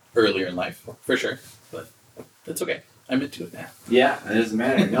minis earlier in life for sure, but it's okay. I'm into it now. Yeah, it doesn't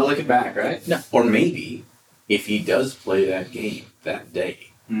matter. No looking back, right? No. Or maybe if he does play that game, that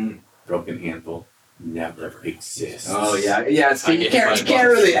day. Mm. Broken handle never exists. Oh yeah. So I you get can't my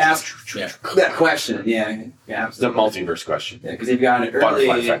really boss. ask Yeah. that question. Yeah, It's the absolutely. multiverse question. Yeah, because if you got it early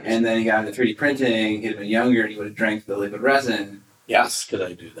Butterfly effect. and then you got into 3D printing, you'd have been younger and you would have drank the liquid resin. Yes. Could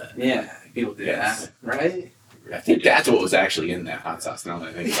I do that? Yeah, people do Yes. that, right? I think that's what was actually in that hot sauce. Now that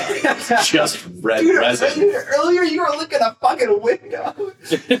I think about it, it's just red Dude, resin. earlier you were looking a fucking window.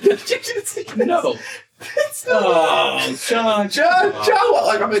 No. Oh, John. John,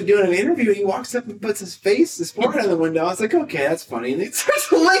 like I've been doing an interview, and he walks up and puts his forehead on the window. I was like, okay, that's funny. And he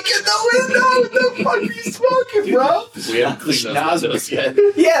starts licking the window. What the fuck are you smoking, bro? We haven't cleaned those windows yet.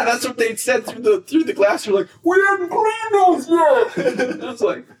 Yeah, that's what they said through the glass. They're like, we haven't cleaned those yet. I was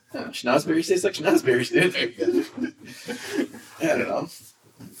like, oh, schnozberries taste like schnozberries, dude. I don't know.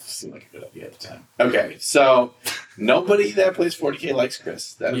 Seemed like a good idea at the time. Okay, so nobody that plays 40K likes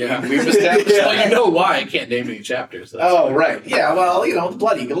Chris. That Yeah. we've established. Well, that. you know why I can't name any chapters. That's Oh, right. Yeah, well, you know, the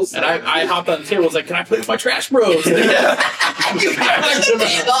Blood Eagles. And I hopped on the table. I was like, "Can I play with my trash bros?"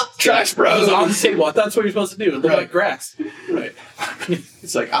 Trash I Bros. was on the table. I thought that's what you're supposed to do. It looked Right. like grass. Right.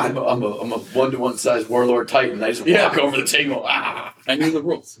 It's like, I'm a 1-to-1 size Warlord Titan. I just Yeah. walk over the table. Ah. I knew the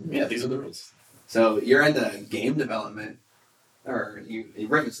rules. Yeah, these are the rules. So you're into game development, or you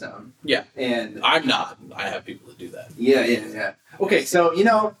Rivenstone. Yeah. And I'm not. I have people that do that. yeah. Okay, so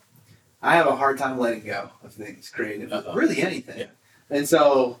I have a hard time letting go of things creative, Uh-oh. really anything. Yeah. And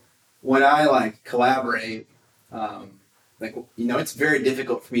so when I collaborate, it's very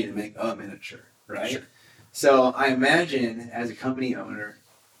difficult for me to make a miniature, right? Sure. So I imagine as a company owner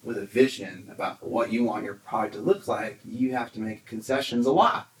with a vision about what you want your product to look like, you have to make concessions a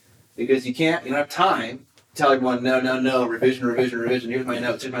lot because you don't have time to tell everyone, no, revision, here's my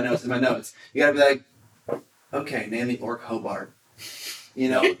notes. You gotta be like, okay, name the orc Hobart.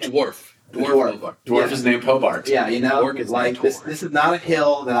 Dwarf. Dwarf is named Hobart. Yeah, Orc is like Tor. this is not a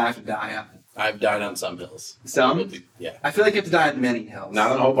hill that I have to die on. I've died on some hills. Some? Yeah. I feel like you have to die on many hills.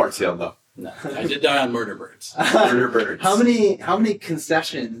 Not on Hobart's Hill, though. No. I did die on murder birds. Murder birds. How many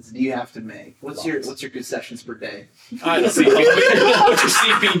concessions do you have to make? What's your Lots. concessions per day? I don't What's your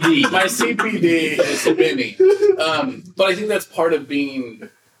CPD? My CPD is mini. But I think that's part of being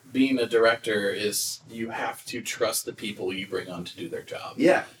a director is you have to trust the people you bring on to do their job.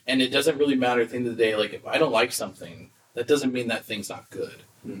 Yeah. And it doesn't really matter at the end of the day. Like if I don't like something, that doesn't mean that thing's not good.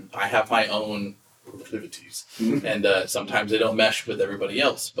 I have my own proclivities, and sometimes they don't mesh with everybody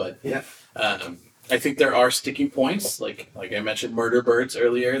else. But Yeah. I think there are sticking points, like I mentioned, murder birds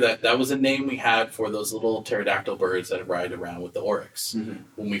earlier. That was a name we had for those little pterodactyl birds that ride around with the oryx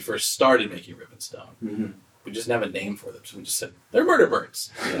when we first started making Rivenstone. We just didn't have a name for them, so we just said they're murder birds,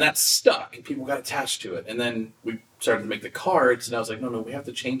 and that stuck. And people got attached to it, and then we started to make the cards, and I was like, no, we have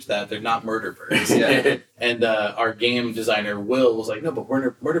to change that. They're not murder birds. Yeah. And our game designer Will was like, no, but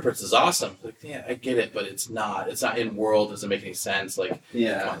murder birds is awesome. Like, yeah, I get it, but it's not. It's not in world. Doesn't make any sense. Like, come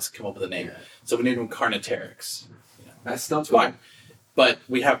on, let's come up with a name. Yeah. So we named them Carniterix. That's still It's fine. But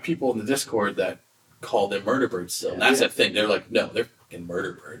we have people in the Discord that call them murder birds still. And that's that thing. They're like, no, they're fucking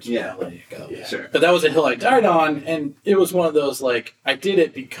murder birds. Yeah. Let it go. Yeah. Sure. But that was a hill I died on, and it was one of those, like, I did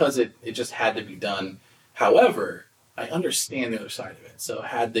it because it just had to be done. However, I understand the other side of it. So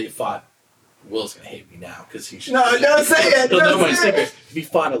had they fought, Will's going to hate me now because he should. No, don't say it. He'll know Don't my say it. secret. If he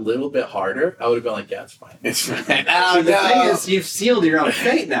fought a little bit harder, I would have been like, yeah, it's fine. It's right. See, the thing is, you've sealed your own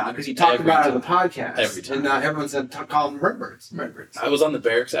fate now because you talk Every about it on time. the podcast. Every time. And now everyone's going to call them birds. I was on the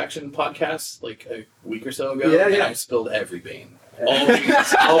Barracks Action podcast like a week or so ago, Yeah, and yeah. I spilled every bean. All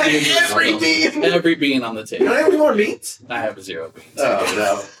beans. All beans. Every bean. Every bean on the You table. don't have any more beans? I have 0 beans.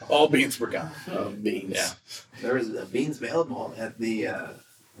 Oh, All beans were gone. no. Oh, beans. Yeah. There was beans available at the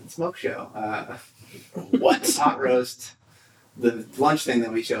smoke show. What? Pot roast. The lunch thing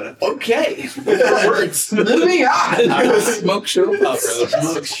that we showed up. Okay. Words. Moving on. Smoke show.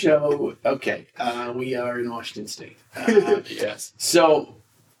 Smoke show. Okay. We are in Washington State. Yes. So,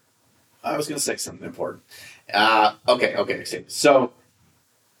 I was going to say something important. Okay. So,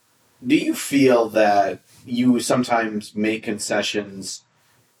 do you feel that you sometimes make concessions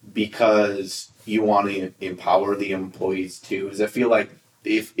because you want to empower the employees too? Does it feel like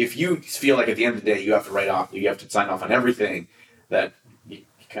if you feel like at the end of the day you have to sign off on everything, that you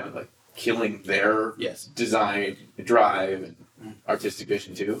kind of like killing their Yes. design, drive, and artistic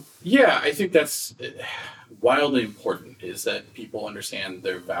vision too? Yeah, I think that's wildly important is that people understand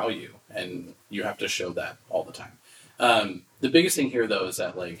their value, and you have to show that all the time. The biggest thing here, though, is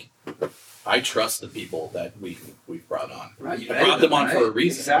that like I trust the people that we've brought on. Right, you I brought them on right? for a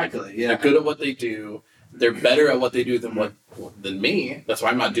reason. Exactly. Yeah. They're good at what they do. They're better at what they do than me. That's why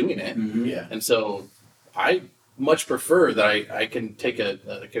I'm not doing it. Mhm. Yeah. And so I much prefer that I can take a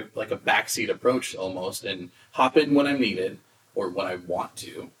backseat approach almost and hop in when I'm needed or when I want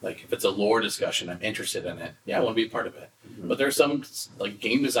to. Like if it's a lore discussion, I'm interested in it. Yeah, I want to be a part of it. Mm-hmm. But there's some like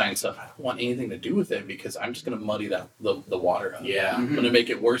game design stuff I don't want anything to do with it because I'm just going to muddy the water up. Yeah. I'm going to make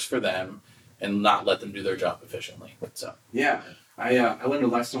it worse for them and not let them do their job efficiently. So yeah, I learned a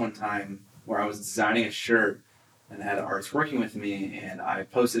lesson one time where I was designing a shirt and I had artists working with me, and I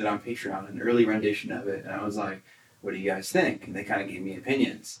posted it on Patreon, an early rendition of it, and I was like, what do you guys think? And they kind of gave me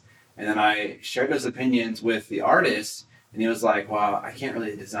opinions. And then I shared those opinions with the artist, and he was like, wow, I can't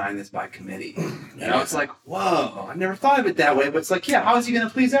really design this by committee. And I was like, whoa, I've never thought of it that way, but it's like, yeah, how is he going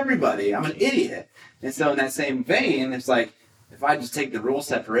to please everybody? I'm an idiot. And so in that same vein, it's like, if I just take the rule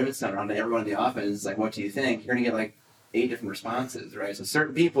set for Rivet Center onto everyone in the office, it's like, what do you think? You're going to get like 8 different responses, right? So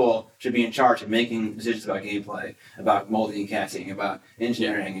certain people should be in charge of making decisions about gameplay, about molding and casting, about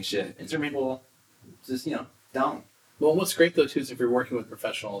engineering and shit. And certain people just, don't. Well, what's great though too is if you're working with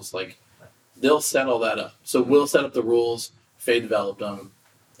professionals, like they'll set all that up. So we'll set up the rules, Faye developed them,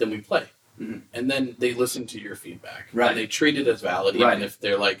 then we play. Mm-hmm. And then they listen to your feedback. Right. And they treat it as valid, right. Even if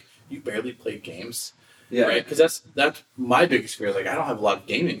they're like, you barely played games. Yeah. Right? Because that's my biggest fear. Like, I don't have a lot of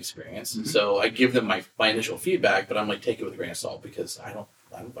gaming experience. Mm-hmm. So I give them my initial feedback, but I'm like, take it with a grain of salt because I don't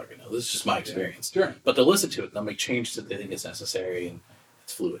fucking know. This is just my experience. Sure. But they'll listen to it and they'll make changes that they think is necessary and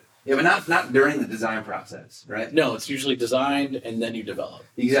it's fluid. Yeah, but not during the design process, right? No, it's usually designed and then you develop.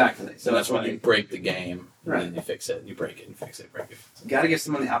 Exactly. So that's when you break the game, right. And then you fix it, you break it, and fix it, break it. You got to give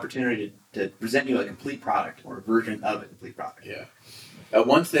someone the opportunity to present you a complete product or a version of a complete product. Yeah.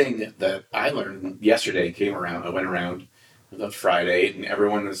 One thing that I learned yesterday came around. I went around on Friday, and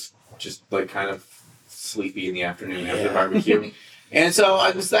everyone was just like kind of sleepy in the afternoon after the barbecue. And so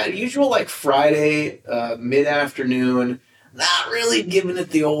I was that usual like Friday mid-afternoon, not really giving it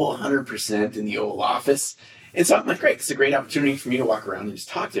the old 100% in the old office. And so I'm like, great, it's a great opportunity for me to walk around and just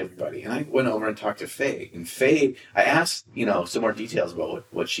talk to everybody. And I went over and talked to Faye. And Faye, I asked, some more details about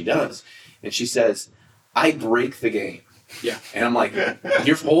what she does. And she says, I break the game. Yeah. And I'm like,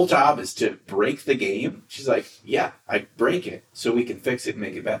 your whole job is to break the game? She's like, yeah, I break it so we can fix it and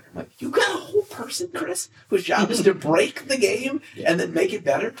make it better. I'm like, you got a whole person, Chris, whose job is to break the game and then make it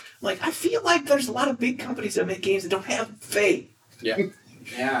better? I'm like, I feel like there's a lot of big companies that make games that don't have Faye. Yeah.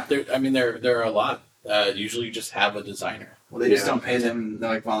 Yeah. There are a lot. Usually you just have a designer. Well, they just don't pay them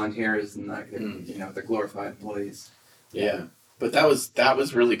like volunteers and like they're glorified employees. Yeah. But that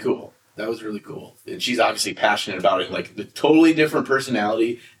was really cool. That was really cool. And she's obviously passionate about it. Like the totally different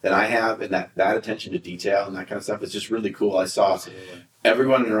personality that I have and that attention to detail and that kind of stuff is just really cool. I saw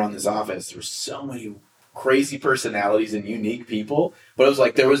everyone around this office. There were so many crazy personalities and unique people. But it was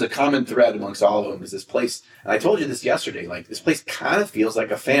like there was a common thread amongst all of them. Was this place, and I told you this yesterday, like this place kind of feels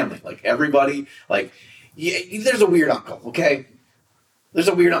like a family. Like everybody, like, yeah, there's a weird uncle, okay? There's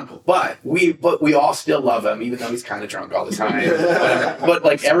a weird uncle, but we all still love him, even though he's kind of drunk all the time. But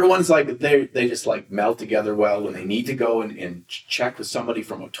like everyone's like they just like meld together well. When they need to go and check with somebody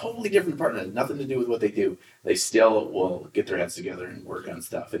from a totally different department, that has nothing to do with what they do, they still will get their heads together and work on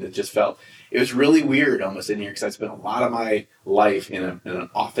stuff. And it was really weird almost in here because I spent a lot of my life in an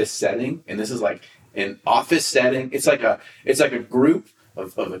office setting, and this is like an office setting. It's like a group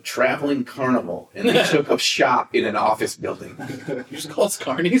of a traveling carnival, and they took a shop in an office building. You just call us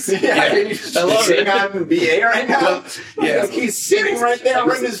carnies? Yeah, I love it. On BA right now. Yeah, he's sitting right there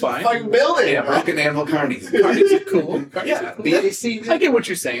in this fucking building. Yeah, Broken Anvil Carnies. Carnies are cool. Yeah, BAC. I get what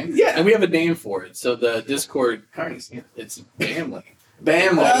you're saying. Yeah, and we have a name for it. So the Discord Carnies. Yeah. It's Bamley.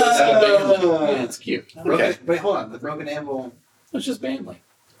 Bamley. Yeah, it's cute. Okay, wait, hold on. The Broken Anvil. It's just Bamley,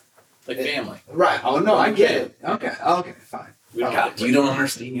 like family. Right. Oh no, I get it. Okay. Okay. Fine. You don't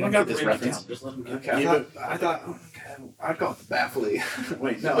understand. You don't get this reference. Just let them get Okay. I thought. Okay, I'd call it the Baffley.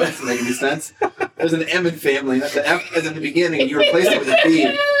 Wait, no, that doesn't make any sense. There's an M in family. That's the F as in the beginning. You replaced it with a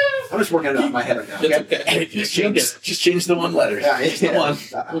B. I'm just working it out in my head right now. It's okay. Just change the one letter. Yeah, Just the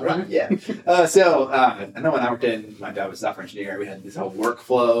one. Right. Yeah. I know when I worked in my job as a software engineer, we had this whole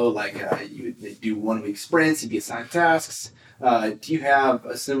workflow. Like you would do 1 week sprints. You'd be assigned tasks. Do you have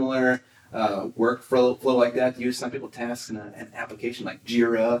a similar workflow like that? Do you assign people tasks in an application like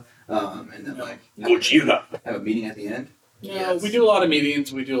Jira, and then Jira. have a meeting at the end? Yeah, we do a lot of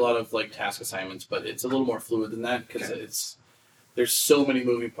meetings. We do a lot of like task assignments, but it's a little more fluid than that because there's so many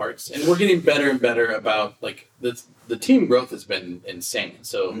moving parts, and we're getting better and better about like the team growth has been insane.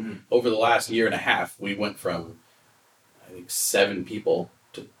 So over the last year and a half, we went from I think 7 people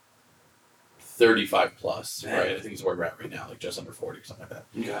to 35 plus. Man. Right, I think it's where we're at right now, like just under 40 or something like that.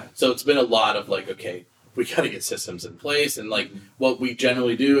 Okay. So it's been a lot of like, okay, we got to get systems in place, and like what we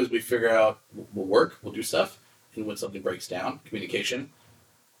generally do is we figure out we'll do stuff. and when something breaks down, communication,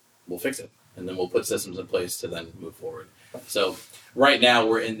 we'll fix it. And then we'll put systems in place to then move forward. So right now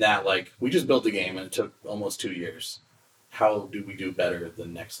we're in that, like, we just built the game and it took almost 2 years. How do we do better the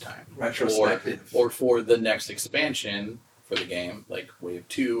next time? Retrospective. Or for the next expansion for the game, like Wave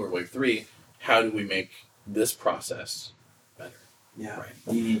 2 or Wave 3, how do we make this process better? Yeah. Right.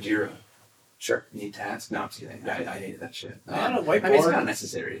 You need Jira. Sure. You need tasks. No, I'm just kidding. I hated that shit. Not a I mean, it's whiteboard. not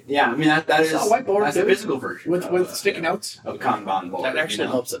necessary. Yeah, I mean, that It's is not a whiteboard, that's the dude. physical version. With sticky notes. Of Kanban board. That actually you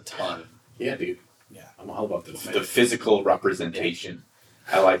know? helps a ton. Yeah, dude. Yeah. I'm all about the physical representation.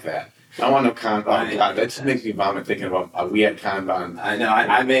 I like that. I want no Kanban. Oh, God, that just makes me vomit thinking about we had Kanban. I know.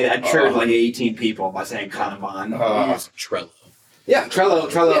 I triggered like 18 people by saying Kanban. We use Trello. Yeah,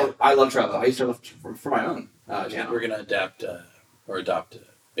 Trello. Yeah. I love Trello. I use Trello for my own channel. We're going to adapt or adopt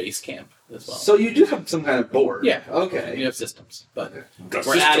Basecamp as well. So you do have some kind of board. Yeah. Okay. We have systems, but The we're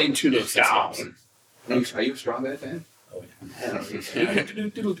system adding to those is down. systems. Are you a Strong Guy fan? Oh,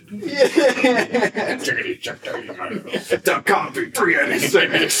 The Country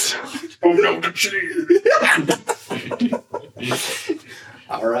 386. Oh no, the cheese.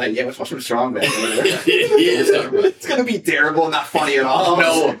 All right, yeah, let's watch some Strong Man. Yeah. It's gonna be terrible, not funny at all.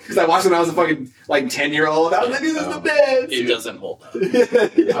 No. because I watched it when I was a fucking like 10-year-old. I was like, "This is the best." It doesn't hold up.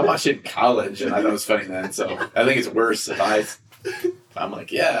 I watched it in college and I thought it was funny then, so I think it's worse if I'm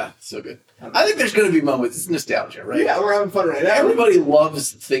like, yeah, so good. I think there's going to be moments. It's nostalgia, right? Yeah, we're having fun right now. Everybody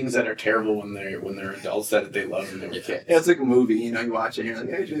loves things that are terrible when they're adults that they love when they were kids. Yeah, it's like a movie. You know, you watch it, and you're like,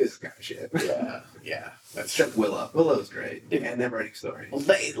 "Hey, this kind of shit." Yeah, that's true. Except Willow. Willow's great. Yeah, never-ending story. Well,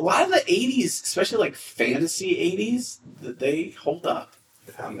 a lot of the '80s, especially like fantasy '80s, that they hold up.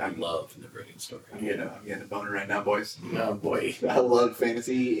 I love Never-Ending Story. I'm getting a boner right now, boys. Oh boy, I love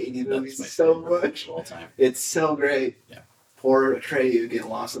fantasy 80s That's movies my so favorite much. of all time. It's so great. Yeah. Poor Atreyu getting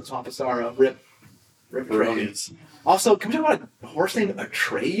lost in the swamp of sorrow. Rip Atreyu. Baronians. Also, can we talk about a horse named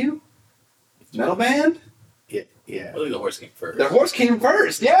Atreyu? Metal band? Yeah. I think the horse came first. The horse came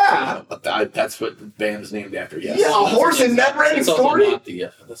first, yeah. That's what the band's named after. Yes. Yeah, a horse in Never-Ending It's also Story? not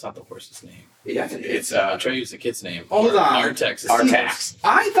that's not the horse's name. Yeah, It's Atreyu's the kid's name. Hold on. Artax is Artax.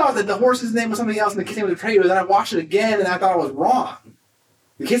 I thought that the horse's name was something else and the kid's name was Atreyu, then I watched it again and I thought it was wrong.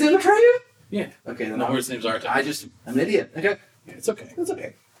 The kid's name was Atreyu? Yeah. Okay, then The horse's name's Artax. I'm an idiot. Okay. It's okay. That's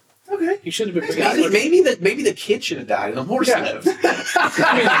okay. Okay. He should have been Maybe the kid should have died and the horse Yeah. lived.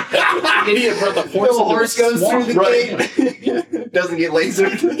 Idiot brought the horse. The horse goes through the Right. gate. Doesn't get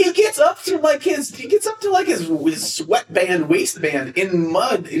lasered. He gets up to his sweatband waistband in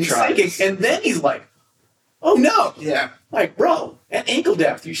mud and Tries. sinking, and then he's like, "Oh no!" Yeah. Like, bro, at ankle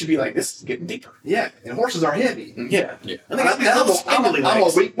depth, you should be like, "This is getting deeper." Yeah. And horses are heavy. Yeah, Yeah. I think I'm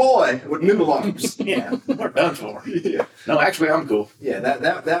a weak boy with nimble arms. Yeah, we're done for. Yeah. No, actually, I'm cool. Yeah,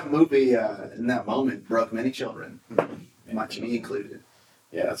 that movie in that moment broke many children, much me included.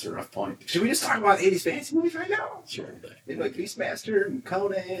 Yeah, that's a rough point. Should we just talk about 80s fantasy movies right now? Sure. Like Beastmaster and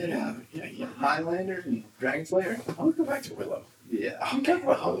Conan Yeah. Highlander and Dragon Slayer? I want to go back to Willow. Yeah. Okay,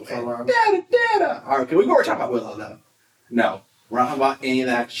 Willow for a long. Dada! Alright, can we go over talk about Willow though? No. We're not talking about any of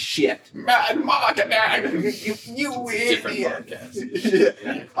that shit. Mad marketing. You Different idiot. podcast.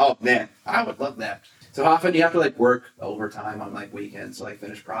 Yeah. Oh man, I would love that. So how often do you have to like work overtime on like weekends to like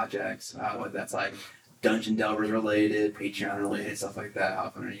finish projects? Whether that's like Dungeon Delvers related, Patreon related, stuff like that. How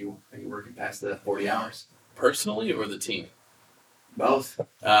often are you working past the 40 hours? Personally or the team? Both.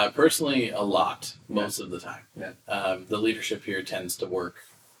 Personally, a lot, most of the time. Yeah. The leadership here tends to work.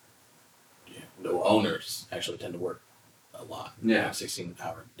 The owners actually tend to work a lot. Yeah.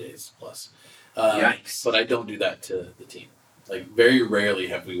 16-hour days plus. Yikes. But I don't do that to the team. Like, very rarely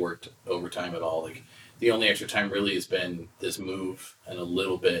have we worked overtime at all. Like, the only extra time really has been this move and a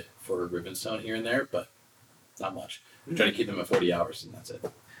little bit for Rivenstone here and there, but not much. We try to keep them at 40 hours, and that's it.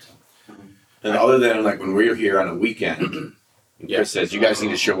 So, And other than like when we're here on a weekend, and Chris says you guys need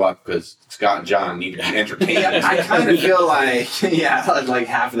to show up because Scott and John need to be entertained. Yeah, I kind of feel like like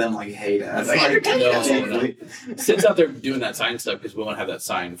half of them like hate us. Like, no. Sid's out there doing that sign stuff because we want to have that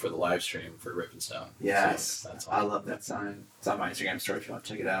sign for the live stream for Rivenstone. Yes, So that's I all. love that sign. It's on my Instagram story if you want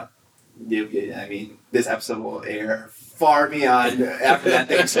to check it out. I mean, this episode will air far beyond after that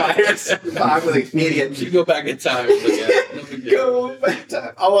thing expires. I'm an idiot. You go back in time and look at it. No big deal. Go back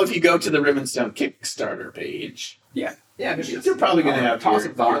to Although if you go to the Rivenstone Kickstarter page, yeah, maybe you're probably going to have toss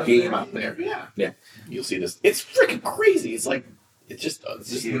your, of thought your game there. up there. Yeah. You'll see this. It's freaking crazy. It's just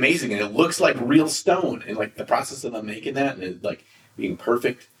amazing, and it looks like real stone. And like the process of them making that, and it, like being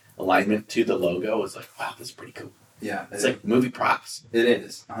perfect alignment to the logo is like, wow, this is pretty cool. Yeah, It's like movie props. it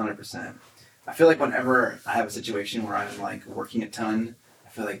is 100%. I feel like whenever I have a situation where I'm like working a ton, I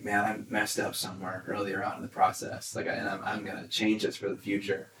feel like, man, I messed up somewhere earlier on in the process. Like, and I'm going to change this for the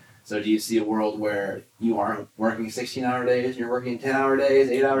future. So do you see a world where you aren't working 16-hour days and you're working 10-hour days,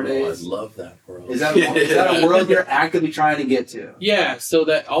 8-hour days? I love that world. Is that a world you're actively trying to get to? Yeah, so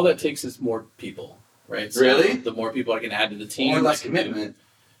that all that takes is more people, right? So Really? the more people I can add to the team, Or less commitment?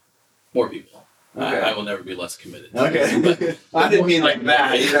 more people. Okay. I will never be less committed. Okay. I didn't mean like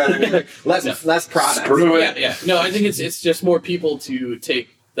that. You know what I mean? Less product. Screw Yeah, it. yeah. No, I think it's just more people to take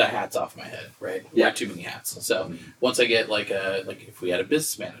the hats off my head, right? Yeah. Wear too many hats. So once I get like if we had a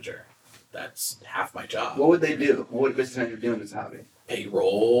business manager, that's half my job. What would they do? What would a business manager do in this hobby?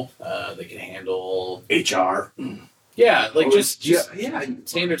 Payroll, they can handle HR. yeah, like just yeah.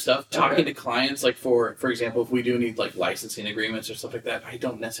 standard stuff. Talking Okay. to clients, like for example, if we do need like licensing agreements or stuff like that, I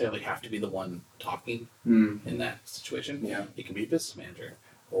don't necessarily have to be the one talking in that situation. Yeah. It can be a business manager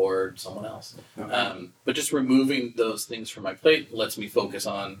or someone else. Okay. But just removing those things from my plate lets me focus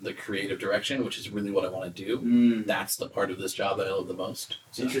on the creative direction, which is really what I want to do. That's the part of this job that I love the most.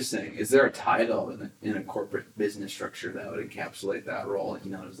 So, Interesting. Is there a title in a corporate business structure that would encapsulate that role?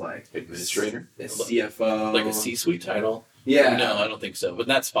 You know, it's like Administrator? a CFO, like a C-suite title? Yeah. No, I don't think so. But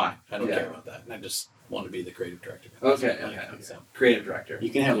that's fine. I don't Yeah. care about that. I just want to be the creative director. Okay. So, Creative director. You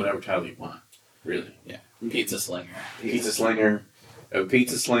can have whatever title you want, really. pizza slinger. Pizza slinger, a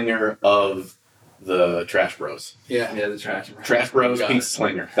pizza slinger of the Trash Bros. Yeah. Yeah, the trash. Trash Bros Got Pizza it.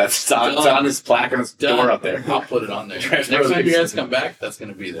 Slinger. It's on Done. this plaque on this Done. door up there. I'll put it on there. Trash Next Bros time you Pizza guys Slinger. come back, that's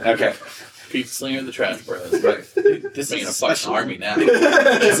going to be there. Okay. Pizza Slinger, the Trash Bros. This Being a is fucking special. army now.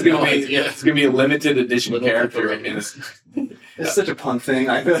 It's gonna be Yeah. it's gonna be a limited edition Little character pepperoni. in this. It's such a punk thing.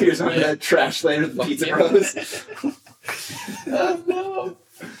 I feel like you're talking that trash later than Pizza Yeah. Bros.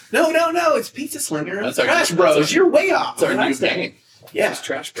 Oh, no! It's Pizza Slinger. That's our- Trash that's Bros. our- You're way off. It's our new Nice game. name. Yeah, It's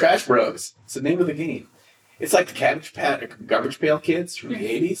Trash Bros. Trash Bros. It's the name of the game. It's like the Garbage Pail Kids from the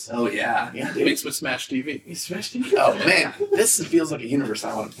 '80s. Oh yeah. Yeah, dude. Mixed with Smash TV. You smashed it. Oh man, this feels like a universe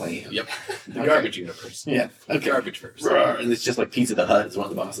I want to play in. Yep. The Okay. garbage universe. Yeah. The Okay. garbage verse. Roar, and it's just like Pizza the Hut is one of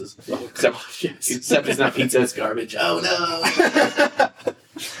the bosses. Yes. Except it's not pizza, it's garbage. Oh no.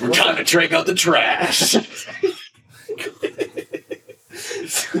 We're trying to drag out the trash.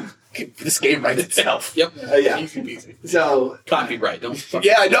 This game writes itself. Yep. Yeah. Easy peasy. So Copyright. Don't fuck.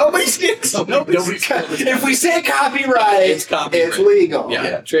 Yeah, nobody sticks. Nobody's- if we say copyright, It's copyright. it's legal. Yeah.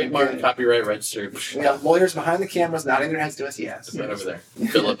 Yeah. Trademark, Okay. copyright, registered. We got lawyers behind the cameras nodding their heads to us. Yes. Right over there.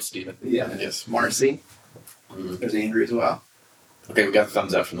 Philip, Steven. Yeah. Yes. Marcy. Mhm. There's Andrew as well. Okay, we got the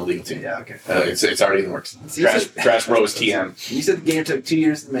thumbs up from the legal team. Yeah. Okay. It's already in the works. So you said- Trash Bros TM. You said the game took 2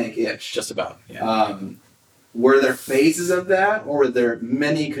 years to make ish. Just about. Yeah. Were there phases of that, or were there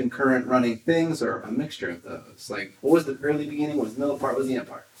many concurrent running things, or a mixture of those? Like, what was the early beginning? What was the middle part? What was the end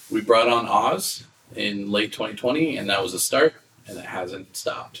part? We brought on Oz in late 2020, and that was a start, and it hasn't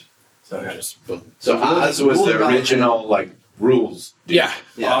stopped. So Okay. just boom. So Oz was the original like rules. dude. Yeah,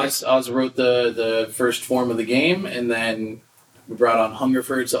 Yeah. Oz wrote the first form of the game, and then we brought on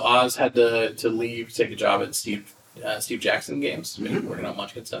Hungerford. So Oz had to leave, take a job at Steve Jackson Games, working on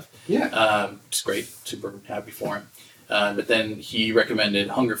Munchkin stuff. Yeah. It's great, super happy for him. But then he recommended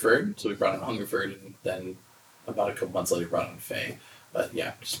Hungerford, so we brought on Hungerford, and then about a couple months later, brought on Faye. But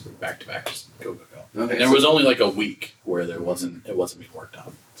yeah, just back to back, just go. Okay. And there was only like a week where it wasn't being worked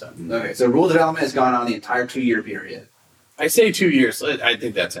on. So Okay. So rule development has gone on the entire 2-year period. I say 2 years. I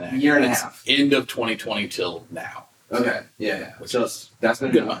think that's an Year and a It's half. End of 2020 till now. Okay. Yeah. Which So is that's a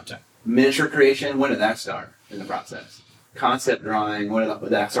been good enough. amount of time. Miniature creation. When did that start in the process? Concept drawing. When did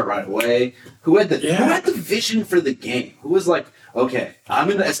that start right away? Who had the vision for the game? Who was like, okay, I'm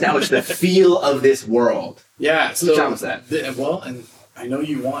going to establish the feel of this world. Yeah. Whose job was that? Well, and I know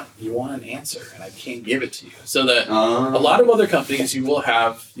you want an answer, and I can't give it to you. So that a Uh, lot of other companies, you will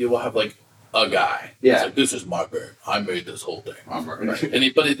have like a guy. Yeah. It's like, this is my bird. I made this whole thing.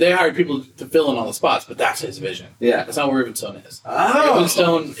 Right. But they hired people to fill in all the spots, but that's his vision. Yeah. That's not where Ravenstone is. Oh.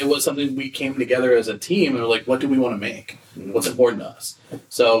 Ravenstone, it was something we came together as a team and were like, what do we want to make? What's important to us?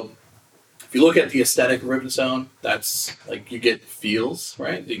 So if you look at the aesthetic of Ravenstone, that's like you get feels,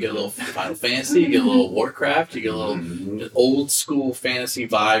 right? You get a little Final Fantasy, you get a little Warcraft, you get a little old school fantasy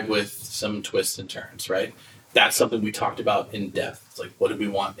vibe with some twists and turns, right? That's something we talked about in depth. It's like, what do we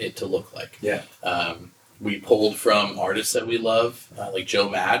want it to look like? Yeah. We pulled from artists that we love, like Joe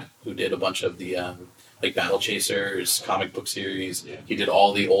Mad, who did a bunch of the like Battle Chasers comic book series. Yeah. He did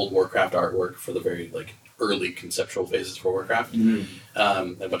all the old Warcraft artwork for the very like early conceptual phases for Warcraft, and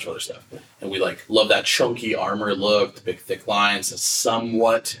a bunch of other stuff. And we like love that chunky armor look, the big thick lines, a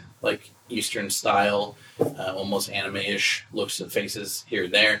somewhat like Eastern style, almost anime-ish looks and faces here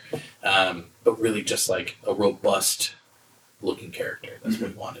and there, but really just like a robust looking character. That's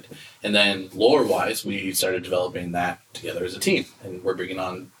what we wanted. And then lore-wise, we started developing that together as a team. And we're bringing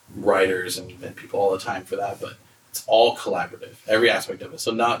on writers and people all the time for that, but it's all collaborative, every aspect of it.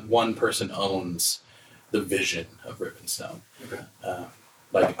 So not one person owns the vision of Rivenstone. Okay.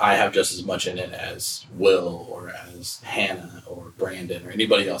 Like I have just as much in it as Will or as Hannah or Brandon or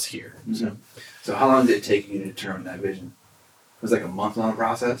anybody else here. So how long did it take you to determine that vision? It was like a month-long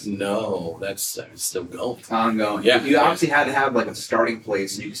process? No, that's still going. It's ongoing. Yeah. You obviously had to have like a starting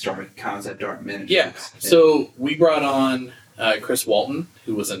place so you could start with concept art management. Yeah. So we brought on Chris Walton,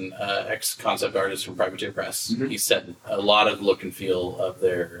 who was an ex-concept artist from Privateer Press. He set a lot of look and feel of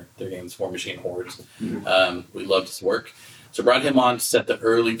their games, War Machine Hordes. We loved his work. So brought him on to set the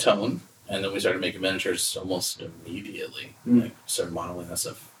early tone, and then we started making miniatures almost immediately. Like started modeling that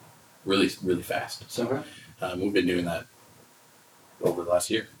stuff really, really fast. So we've been doing that over the last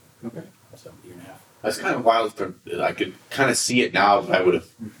year. Okay. So year and a half. That's kind of wild. I could kind of see it now, but I would have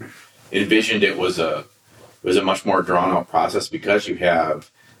envisioned it was a much more drawn out process because you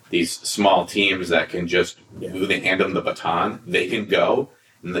have these small teams that can just they hand them the baton, they can go,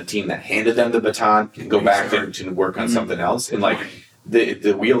 and the team that handed them the baton can go back to work on something else. And like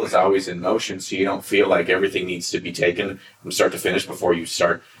the wheel is always in motion, so you don't feel like everything needs to be taken from start to finish before you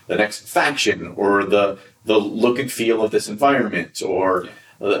start the next faction or the look and feel of this environment or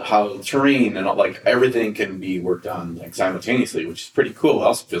how the terrain and all, like everything can be worked on like simultaneously, which is pretty cool. It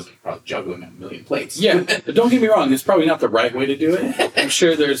also feels like probably juggling a million plates. Yeah, but don't get me wrong, it's probably not the right way to do it. I'm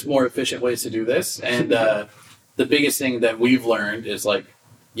sure there's more efficient ways to do this. And the biggest thing that we've learned is like,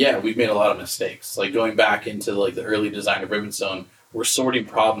 we've made a lot of mistakes. Like going back into like the early design of Rivenstone, we're sorting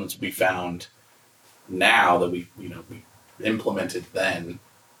problems we found now that we implemented then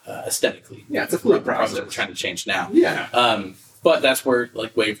aesthetically. Yeah, it's a fluid Problems that process. we're trying to change now. Yeah. But that's where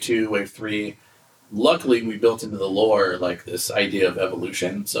like wave 2, wave 3, luckily we built into the lore like this idea of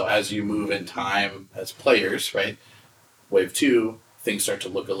evolution. So as you move in time as players, right, wave 2, things start to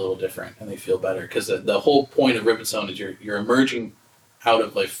look a little different and they feel better. Because the whole point of Rivenstone is you're emerging out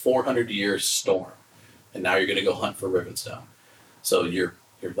of like 400-year storm. And now you're going to go hunt for Rivenstone. So you're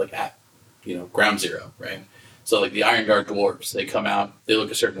like at, ground zero, right? So like the Iron Guard dwarves, they come out, they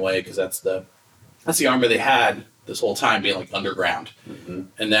look a certain way because that's the armor they had this whole time being like underground.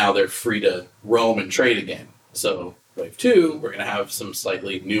 And now they're free to roam and trade again. So wave 2, we're going to have some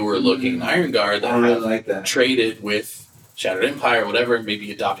slightly newer looking Iron Guard that I really have like that. traded with Shattered Empire or whatever,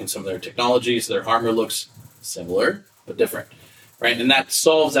 maybe adopting some of their technology so their armor looks similar but different, right? And that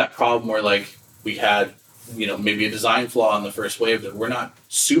solves that problem where like we had maybe a design flaw in the first wave that we're not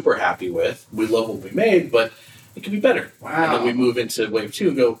super happy with. We love what we made, but it could be better. Wow. And then we move into wave 2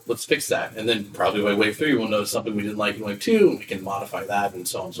 and go, let's fix that. And then probably by wave 3, we'll notice something we didn't like in wave 2, and we can modify that and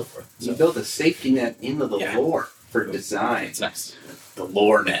so on and so forth. You So built a safety net into the Yeah. lore for design. it's nice. The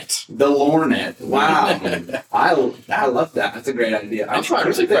lore net. The lore net. Wow. I love that. That's a great idea. I'm trying to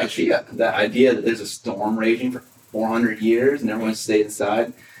Actually the fresh. idea. That idea that there's a storm raging for 400 years and everyone stayed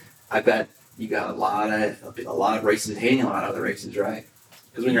inside. I bet you got a lot of races hating a lot of other races, right?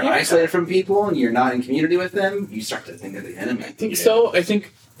 Because when you're isolated from people and you're not in community with them, you start to think of the enemy. I think so. I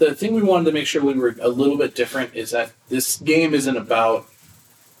think the thing we wanted to make sure we were a little bit different is that this game isn't about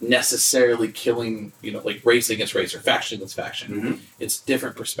necessarily killing, like race against race or faction against faction. It's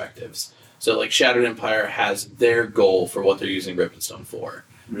different perspectives. So like Shattered Empire has their goal for what they're using Rivenstone for.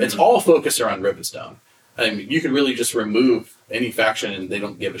 It's all focused around Rivenstone. I mean, you could really just remove any faction and they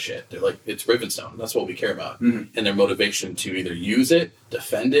don't give a shit. They're like, it's Rivenstone. That's what we care about. And their motivation to either use it,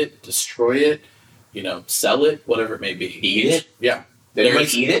 defend it, destroy it, sell it, whatever it may be. Eat it? Yeah. Did anyone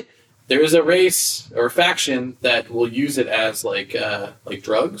eat it? There is a race or faction that will use it as like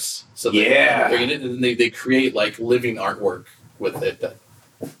drugs. So Yeah. they bring it in and they create like living artwork with it that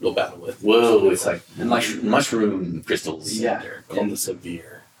you'll battle with. Whoa, it's like And like mushroom crystals. Yeah. They're called the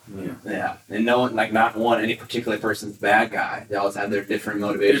Severe. Yeah, and no one, not one, any particular person's bad guy. They always have their different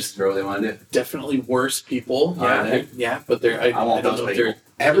motivations for what they want to do. Definitely worse people. Yeah. But they're I want don't those know if people.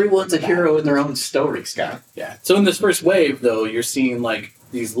 they're Everyone's a hero in their own story, Scott. Yeah. So in this first wave, though, you're seeing like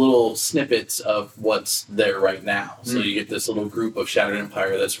these little snippets of what's there right now. So you get this little group of Shattered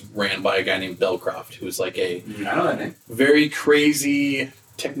Empire that's ran by a guy named Belcroft, who's like a I know that name. very crazy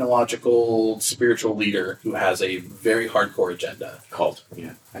technological spiritual leader who has a very hardcore agenda. Cult.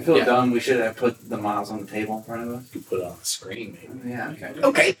 Yeah. I feel Yeah. dumb. We should have put the models on the table in front of us. You put it on the screen, maybe. Yeah, okay.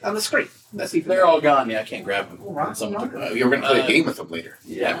 Okay, on the screen. That's even They're all gone. Yeah, I can't grab them. Oh, right. Someone took them. You were going to play a game with them later.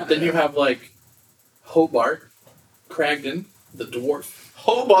 Yeah. But then you have like Hobart, Cragdon, the dwarf.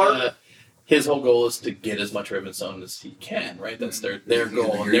 Hobart. His whole goal is to get as much Rivenstone as he can, right? That's their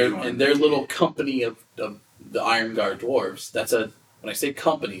goal. He's a greedy one. And their little company of the Iron Guard dwarves. When I say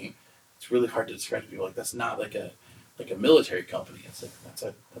company, it's really hard to describe to people. Like that's not like a military company. It's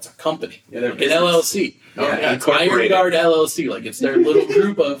that's a company. Yeah, they're like an LLC. Yeah, It's Iron Guard LLC. Like it's their little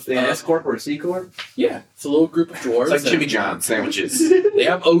group of They an S corp or a C corp? yeah. It's a little group of dwarves. It's like Jimmy John's sandwiches. They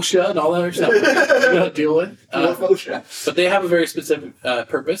have OSHA and all that other stuff we gotta deal with. But they have a very specific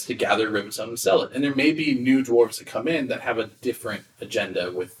purpose to gather Rivenstone and sell it. And there may be new dwarves that come in that have a different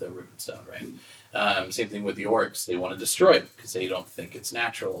agenda with the Rivenstone, right? Same thing with the orcs. They want to destroy it because they don't think it's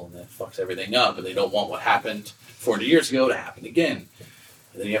natural and it fucks everything up. And they don't want what happened 40 years ago to happen again.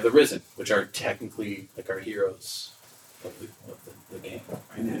 And then you have the Risen, which are technically like our heroes of the game.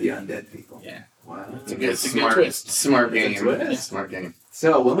 Right? The undead people. Yeah. Wow. It's a good smart twist. Smart game. It's a twist. Smart game.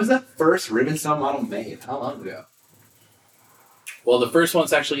 So, when was that first Rivenstone model made? How long ago? Well, the first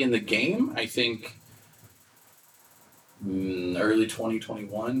one's actually in the game, I think early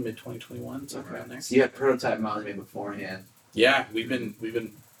 2021, mid 2021, something around there. So you had prototype models made beforehand. Yeah, we've been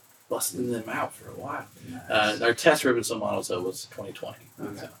busting them out for a while. Our test Rivenstone models though was 2020.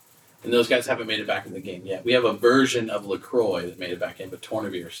 Okay. So. And those guys haven't made it back in the game yet. We have a version of LaCroix that made it back in, but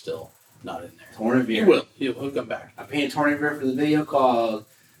Tornavir is still not in there. Tornavir. He will. He'll come back. I painted Tornavir for the video called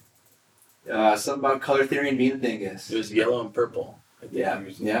something about color theory and being a dingus. It was yellow and purple. I think Yeah, he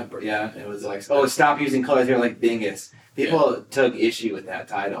was yeah, purple. yeah. It was like, stop using color theory like dingus. People took issue with that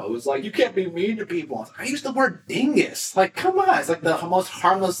title. It was like, you can't be mean to people. I was like, I used the word dingus. Like, come on. It's like the most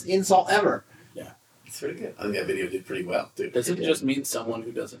harmless insult ever. It's pretty good. I think that video did pretty well, too. Does it just mean someone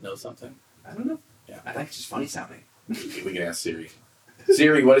who doesn't know something? I don't know. Yeah. I think it's just funny sounding. We can ask Siri.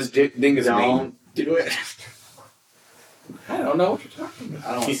 Siri, what does dingus mean? Don't do it. I don't know what you're talking about.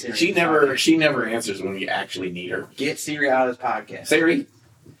 I don't want Siri. She never answers when we actually need her. Get Siri out of this podcast. Siri,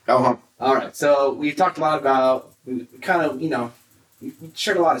 go home. All right. So we've talked a lot about, we kind of, we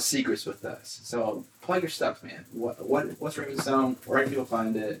shared a lot of secrets with us. So plug your stuff, man. What's Rivenstone? Where can people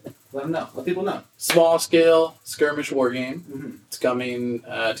find it? Let them know. Let people know. Small scale skirmish war game. Mm-hmm. It's coming to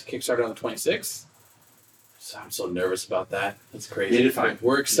Kickstarter on the 26th. So I'm so nervous about that. It's crazy. You did fine.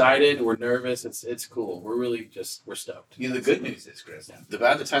 We're excited. We're nervous. It's cool. We're really we're stoked. You know, the good news is, Chris,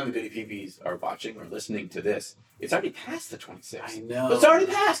 by the time the Goody PPs are watching or listening to this, it's already past the 26th. I know. It's already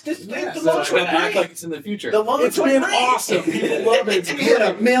past. The So launch I'm went gonna act great. like it's in the future. The launch It's went been great. awesome. People love it. It's We hit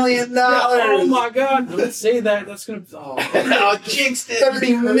great. $1 million. Yeah, oh my god! Don't say that. That's gonna. Oh, Oh, jinxed it.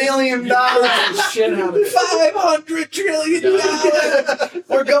 $30 million. shit out of it. $500 trillion.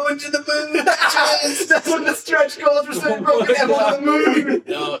 We're going to the moon. That's what the stretch goals were saying. Bro, we're going on the moon.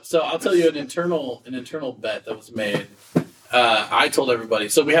 No, so I'll tell you an internal bet that was made. I told everybody.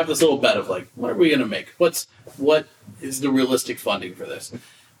 So we have this little bet of like, what are we gonna make? What is the realistic funding for this?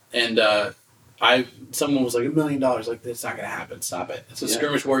 And someone was like $1 million. Like, it's not gonna happen. Stop it. It's a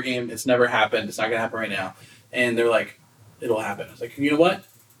skirmish war game. It's never happened. It's not gonna happen right now. And they're like, it'll happen. I was like, you know what?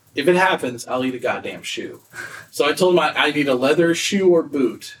 If it happens, I'll eat a goddamn shoe. So I told him I need a leather shoe or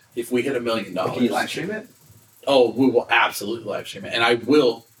boot if we hit $1 million. Can you live stream it? Oh, we will absolutely live stream it, and I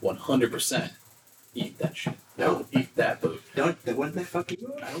will 100% eat that shit. I will eat that boot. Wouldn't that fuck you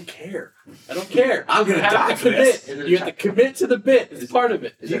up? I don't care. I don't care. I'm gonna You have die to for this. commit. You have to commit to the bit. It's part of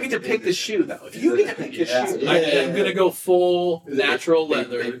it. You get to pick the shoe, though. If you get to pick the shoe. I am gonna go full Is it natural baby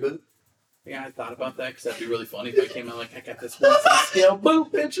leather. boot? Yeah, I thought about that because that'd be really funny if I came out like I got this 1 scale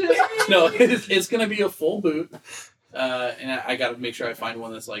boot, bitches. No, it's gonna be a full boot. And I got to make sure I find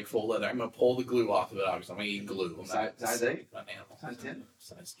one that's like full leather. I'm gonna pull the glue off of it. Obviously, I'm gonna eat glue. I'm not, Size 8? not an animal. Size 10?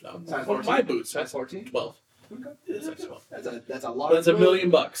 Size Size one of 14? my boots. Size 14? 12. Okay. It's size 12. That's a lot. But it's of $1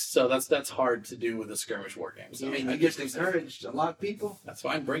 million. So that's hard to do with a skirmish war game. So You mean I you just think encouraged a lot of people? that's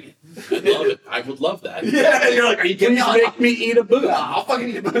fine. Bring it. I love it. I would love that. Yeah, you're like, are you kidding me? Please make me eat a boot. I'll fucking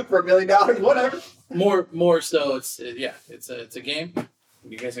eat a boot for $1 million, whatever. More so. It's a game.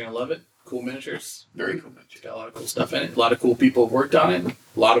 You guys are gonna love it. Cool miniatures. Very cool. It's got a lot of cool stuff in it. A lot of cool people have worked on it.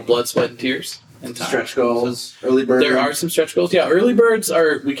 A lot of blood, sweat, and tears. And time. Stretch goals, early bird. There are some stretch goals. Yeah, early birds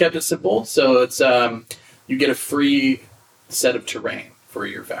we kept it simple. So it's you get a free set of terrain for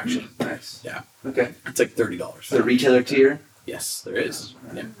your faction. Nice. Yeah. Okay. It's like $30. The retailer tier. Yes, there is.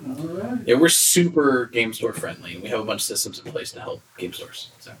 Yeah. All right. Yeah, we're super game store friendly. We have a bunch of systems in place to help game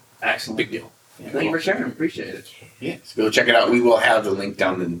stores. So Excellent. big deal. Yeah, Thank you for sharing. Appreciate it. Yes, go check it out. We will have the link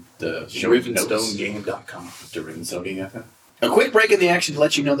down in the show notes. RivenstoneGame.com. To RivenstoneGame.com. A quick break in the action to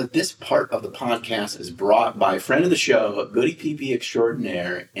let you know that this part of the podcast is brought by friend of the show, Goody PP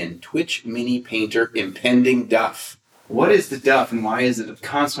Extraordinaire, and Twitch mini painter Impending Duff. What is the Duff and why is it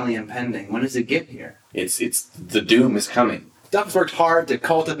constantly impending? When does it get here? It's the doom is coming. Duff has worked hard to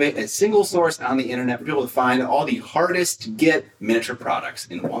cultivate a single source on the internet for people to find all the hardest to get miniature products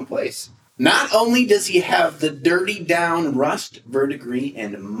in one place. Not only does he have the dirty down rust, verdigris,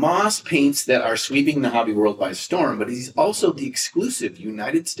 and moss paints that are sweeping the hobby world by storm, but he's also the exclusive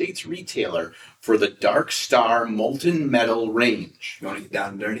United States retailer for the Dark Star Molten Metal range. You want to get down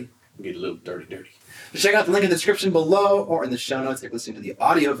and dirty? Get a little dirty. Check out the link in the description below or in the show notes if you're listening to the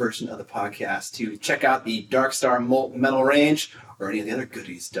audio version of the podcast to check out the Dark Star Molten Metal range or any of the other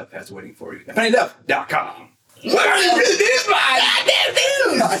goodies Duff has waiting for you. FannyDuff.com. What are you doing this by? Goddamn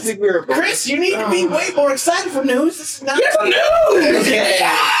news! I think we were Chris, you need to be way more excited for news. This is not news!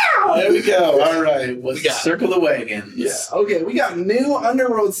 There we go. All right. Let's circle the wagons. Yeah. Okay, we got new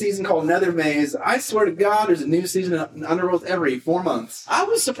Underworld season called Nether Maze. I swear to God, there's a new season of Underworld every 4 months. I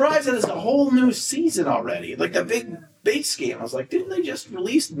was surprised that it's a whole new season already. Like the big base game. I was like, didn't they just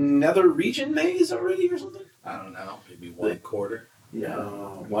release Nether Region Maze already or something? I don't know. Maybe 1/4. Yeah.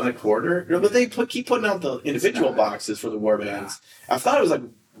 1/4. No, but they keep putting out the individual boxes for the warbands. I thought it was like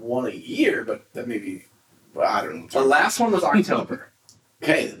one a year, but that maybe, well, I don't The know. last one was October.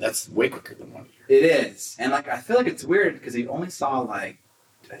 Okay, that's way quicker than 1 year. It is. And like I feel like it's weird because you only saw like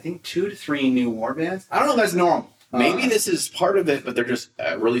I think 2 to 3 new warbands. I don't know if that's normal. Maybe this is part of it, but they're just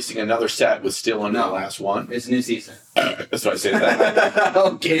releasing another set with still in the last one. It's a new season. That's why I say that.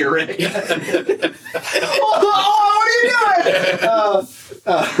 Okay, Rick. What are you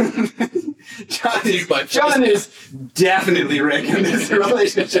doing? John is definitely Rick in this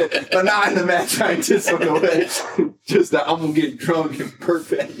relationship, but not in the mad scientific way. Just that I'm gonna get drunk and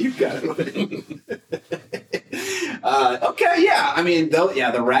perfect. You got it. Okay, yeah. I mean,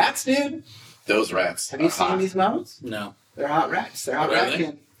 the rats, dude. Those rats. Have you seen these mounts? No. They're hot rats. They're hot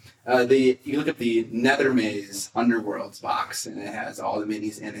Really? rat. You look at the Nether Maze Underworlds box, and it has all the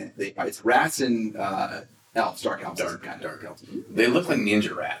minis in it. It's rats and elves, dark elves. Dark elves. They look like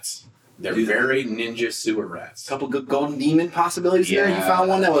ninja rats. They're Do they? very ninja sewer rats. A couple good golden demon possibilities there. You Yeah. found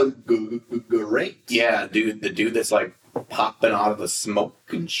one that was great. Yeah, dude. The dude that's like popping out of the smoke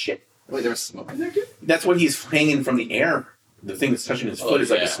and shit. Wait, there was smoke in there, dude? That's what he's hanging from the air. The thing that's touching his foot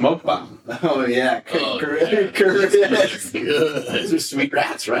is like yeah. a smoke bomb. Oh, yeah. Good. Those are sweet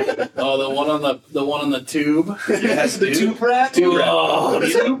rats, right? Oh, the one on the tube. Yes, The dude. tube rat? Tube rat. Oh,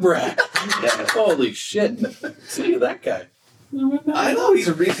 tube rat. Yeah. Holy shit! See that guy. I know he's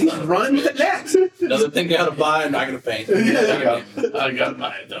running with the net. Another thing I gotta buy. I'm not gonna paint. I got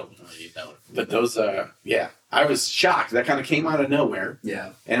my don't. But those, yeah, I was shocked. That kind of came out of nowhere,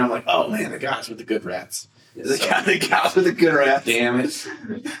 Yeah. and I'm like, oh man, the guys with the good rats. The cows with the good rat. Damn it!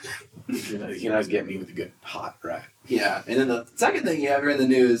 You know, get me with a good hot rat. Yeah, and then the second thing you have here in the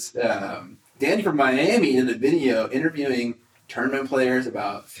news, Danny from Miami did a video interviewing tournament players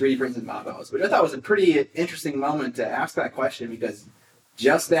about 3D printed models, which I thought was a pretty interesting moment to ask that question because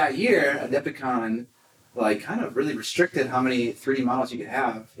just that year, Adepticon kind of really restricted how many 3D models you could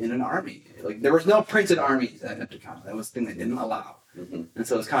have in an army. Like there was no printed armies at Adepticon. That was the thing they didn't allow. Mm-hmm. And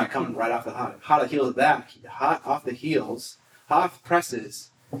so it's kind of coming right off the hot off the heels, hot presses,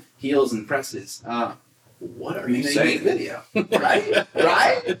 heels and presses. What are You you made a saying? video, right?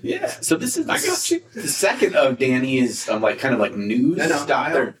 Right? Yeah. So this is I got you. the second of Danny's kind of news No, no.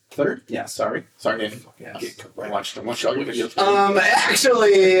 style. Third? Yeah. Sorry, Danny. Yeah. I watched all your videos.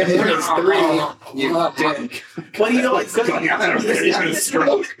 Actually, it was 3. You dick. But you know what?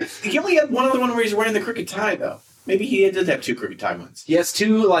 Stroke. He only had one other one where he's wearing the crooked tie, though. Maybe he did have 2 crooked tie ones. He has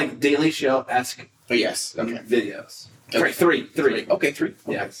 2 Daily Show-esque Oh yes. Okay. videos. Okay. Three. Okay, 3. Okay.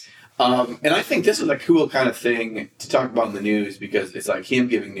 Yes. And I think this was a cool kind of thing to talk about in the news because it's like him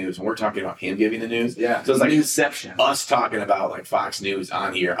giving news and we're talking about him giving the news. Yeah. So it's like Newsception. us talking about Fox News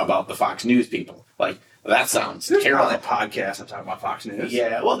on here about the Fox News people. That sounds There's terrible. probably a podcast I'm talking about Fox News.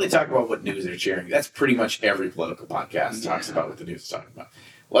 Yeah, well, they talk about what news they're sharing. That's pretty much every political podcast talks about what the news is talking about.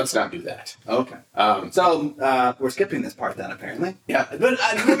 Let's not do that. Okay. So we're skipping this part then, apparently. Yeah, but we're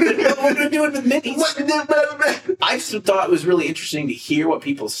going to do it with minis. I just thought it was really interesting to hear what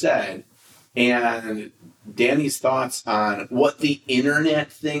people said and Danny's thoughts on what the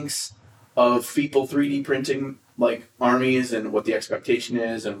internet thinks of people 3D printing armies and what the expectation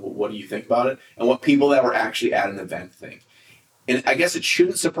is and what do you think about it and what people that were actually at an event think. And I guess it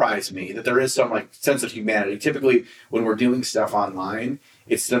shouldn't surprise me that there is some sense of humanity. Typically, when we're doing stuff online,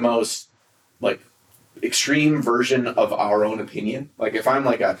 it's the most extreme version of our own opinion. If I'm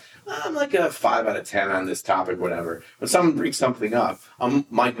a 5 out of 10 on this topic, whatever. When someone brings something up,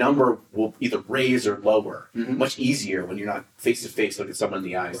 my number will either raise or lower. Mhm. Much easier when you're not face to face, look at someone in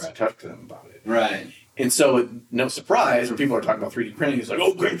the eyes, and talk to them about it. Right. And so, no surprise when people are talking about 3D printing, it's like,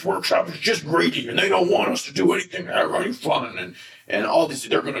 oh, Games Workshop is just greedy, and they don't want us to do anything that have any fun, and all these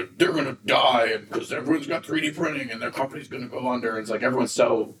they're gonna die because everyone's got 3D printing and their company's gonna go under. It's like everyone's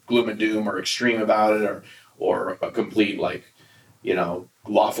so gloom and doom or extreme about it, or a complete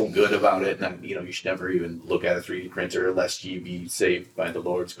lawful good about it, and you should never even look at a 3D printer unless you be saved by the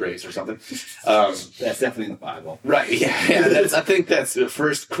Lord's grace or something. That's definitely in the Bible. Right, yeah. I think that's the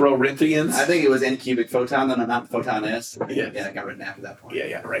first Corinthians. I think it was N-cubic photon, then not photon S. Yeah. Yeah, that got written after that point.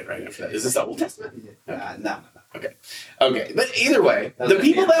 Yeah, right. After that. Is this the Old Testament? No. Okay. But either way, That's the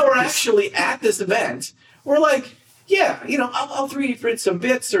people that were actually at this event were like, yeah, I'll 3D print some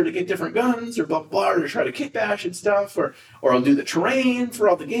bits or to get different guns or blah, blah, blah, or to try to kit bash and stuff, or I'll do the terrain for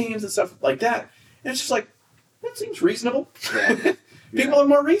all the games and stuff like that. And it's just like, that seems reasonable. Yeah. People are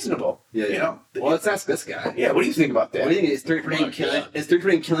more reasonable. Yeah. Well, let's ask this guy. Yeah, what do you think about that? What do you think? Is 3D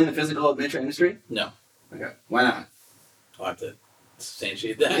printing killing the physical miniature industry? No. Okay. Why not? I'll have to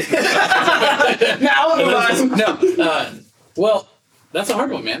substantiate that. No. Well, that's a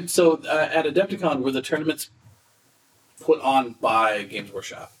hard one, man. So at Adepticon, were the tournaments put on by Games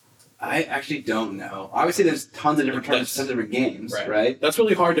Workshop? I actually don't know. Obviously, there's tons of different tournaments, tons of different games, right? That's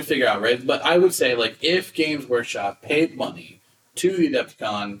really hard to figure out, right? But I would say, if Games Workshop paid money to the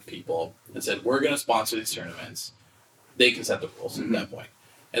Adepticon people and said, we're going to sponsor these tournaments, they can set the rules at that point.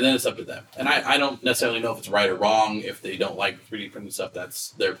 And then it's up to them. And I don't necessarily know if it's right or wrong. If they don't like 3D printed stuff, that's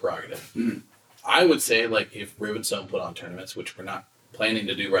their prerogative. Mm-hmm. I would say, if Rivenstone put on tournaments, which we're not planning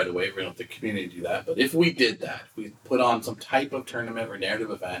to do right away, we don't want the community to do that, but if we did that, if we put on some type of tournament or narrative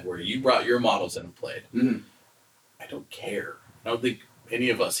event where you brought your models in and played, I don't care. I don't think any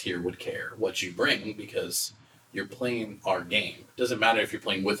of us here would care what you bring because you're playing our game. It doesn't matter if you're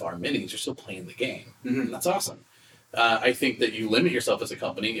playing with our minis, you're still playing the game. And that's awesome. I think that you limit yourself as a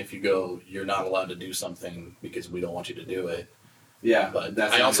company if you go, you're not allowed to do something because we don't want you to do it. Yeah, But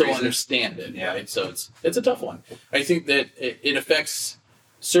that's I also reason. understand it, Yeah. right? So it's a tough one. I think that it affects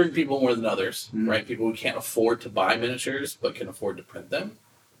certain people more than others, right? People who can't afford to buy miniatures but can afford to print them.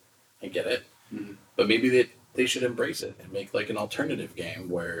 I get it. But maybe they should embrace it and make an alternative game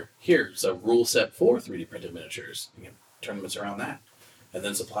where here's a rule set for 3D printed miniatures. You can tournaments around that. And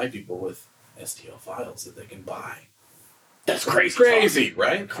then supply people with STL files that they can buy. That's crazy. Crazy,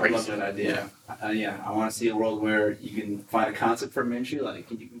 right? I love that idea. I want to see a world where you can find a concept for a miniature, you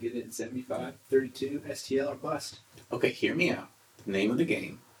can get it in 75, 32, STL, or bust. Okay, hear me out. Name of the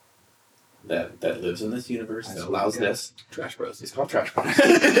game that lives in this universe that That's allows okay. this. Trash Bros. It's called Trash Bros.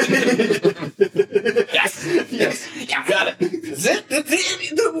 Yes. You got it.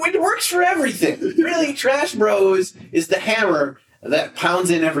 It works for everything. Really, Trash Bros is the hammer that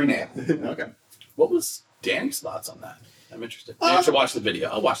pounds in every nail. Okay. What was Danny's thoughts on that? I'm interested. I should watch the video.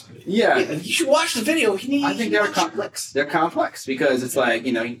 I'll watch the video. Yeah. You should watch the video. I think they're complex. They're complex because it's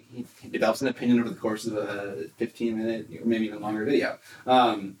he develops an opinion over the course of a 15-minute or maybe even longer video.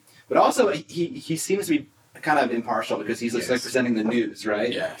 But also, he seems to be kind of impartial because he's just presenting the news,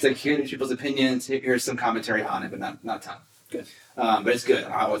 right? Yeah. It's here's people's opinions, here's some commentary on it, but not a ton. Good. But it's good.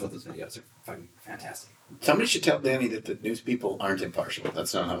 I always love those videos. They're fucking fantastic. Somebody should tell Danny that the news people aren't impartial.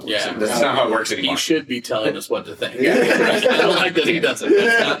 That's not how it works. Yeah. That's not how it works anymore. He should be telling us what to think. Yeah. I don't like that he doesn't.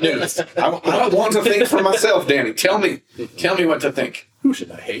 That's not news. I want to think for myself, Danny. Tell me what to think. Who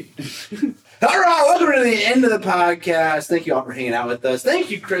should I hate? All right, welcome to the end of the podcast. Thank you all for hanging out with us. Thank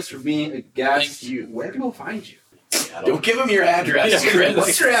you, Chris, for being a guest. Thank you. Where can people find you? Don't give him your address. Yeah, Chris.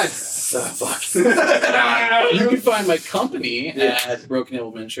 What's your address? You can find my company at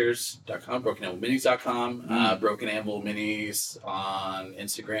brokenanvilminiatures.com, brokenanvilminis.com, Broken Anvil Minis on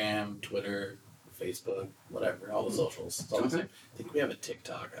Instagram, Twitter, Facebook, whatever, all the socials. It's all the same. I think we have a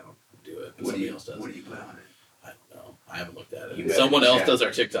TikTok. I don't do it, but somebody else does. What do you put on it? I don't know. I haven't looked at You it. better Someone else check. does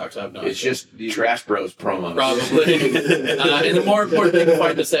our TikTok, so I have no idea. It's just Trash Bros promos. Probably. And the more important thing to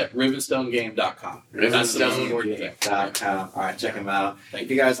find us at rivenstonegame.com. That's the most important thing. Rivenstonegame.com. All right, check them out. Thank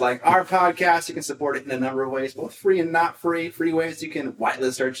If you guys like our podcast, you can support it in a number of ways, both free and not free. Free ways you can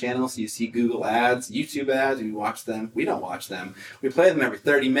whitelist our channel so you see Google ads, YouTube ads, we watch them. We don't watch them. We play them every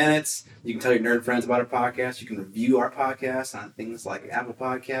 30 minutes. You can tell your nerd friends about our podcast. You can review our podcast on things like Apple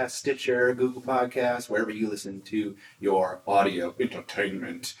Podcasts, Stitcher, Google Podcasts, wherever you listen to your audio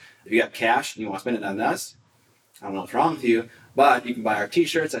entertainment. If you got cash and you want to spend it on us, I don't know what's wrong with you, but you can buy our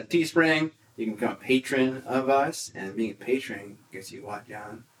t-shirts at Teespring. You can become a patron of us, and being a patron gets you what,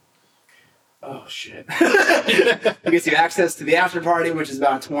 John? Oh, shit. It gets you access to the after party, which is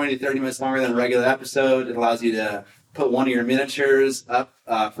about 20 to 30 minutes longer than a regular episode. It allows you to put one of your miniatures up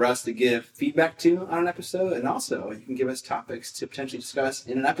for us to give feedback to on an episode, and also you can give us topics to potentially discuss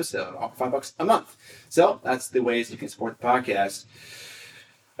in an episode, all for $5 a month. So that's the ways you can support the podcast.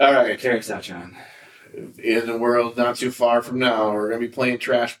 All right. Carry us out, John. In a world not too far from now, we're going to be playing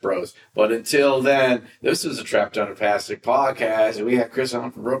Trash Bros. But until then, this is a Trapped Under Plastic podcast, and we have Chris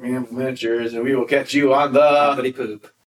on from Broken Miniatures, and we will catch you on the... Hoppity poop.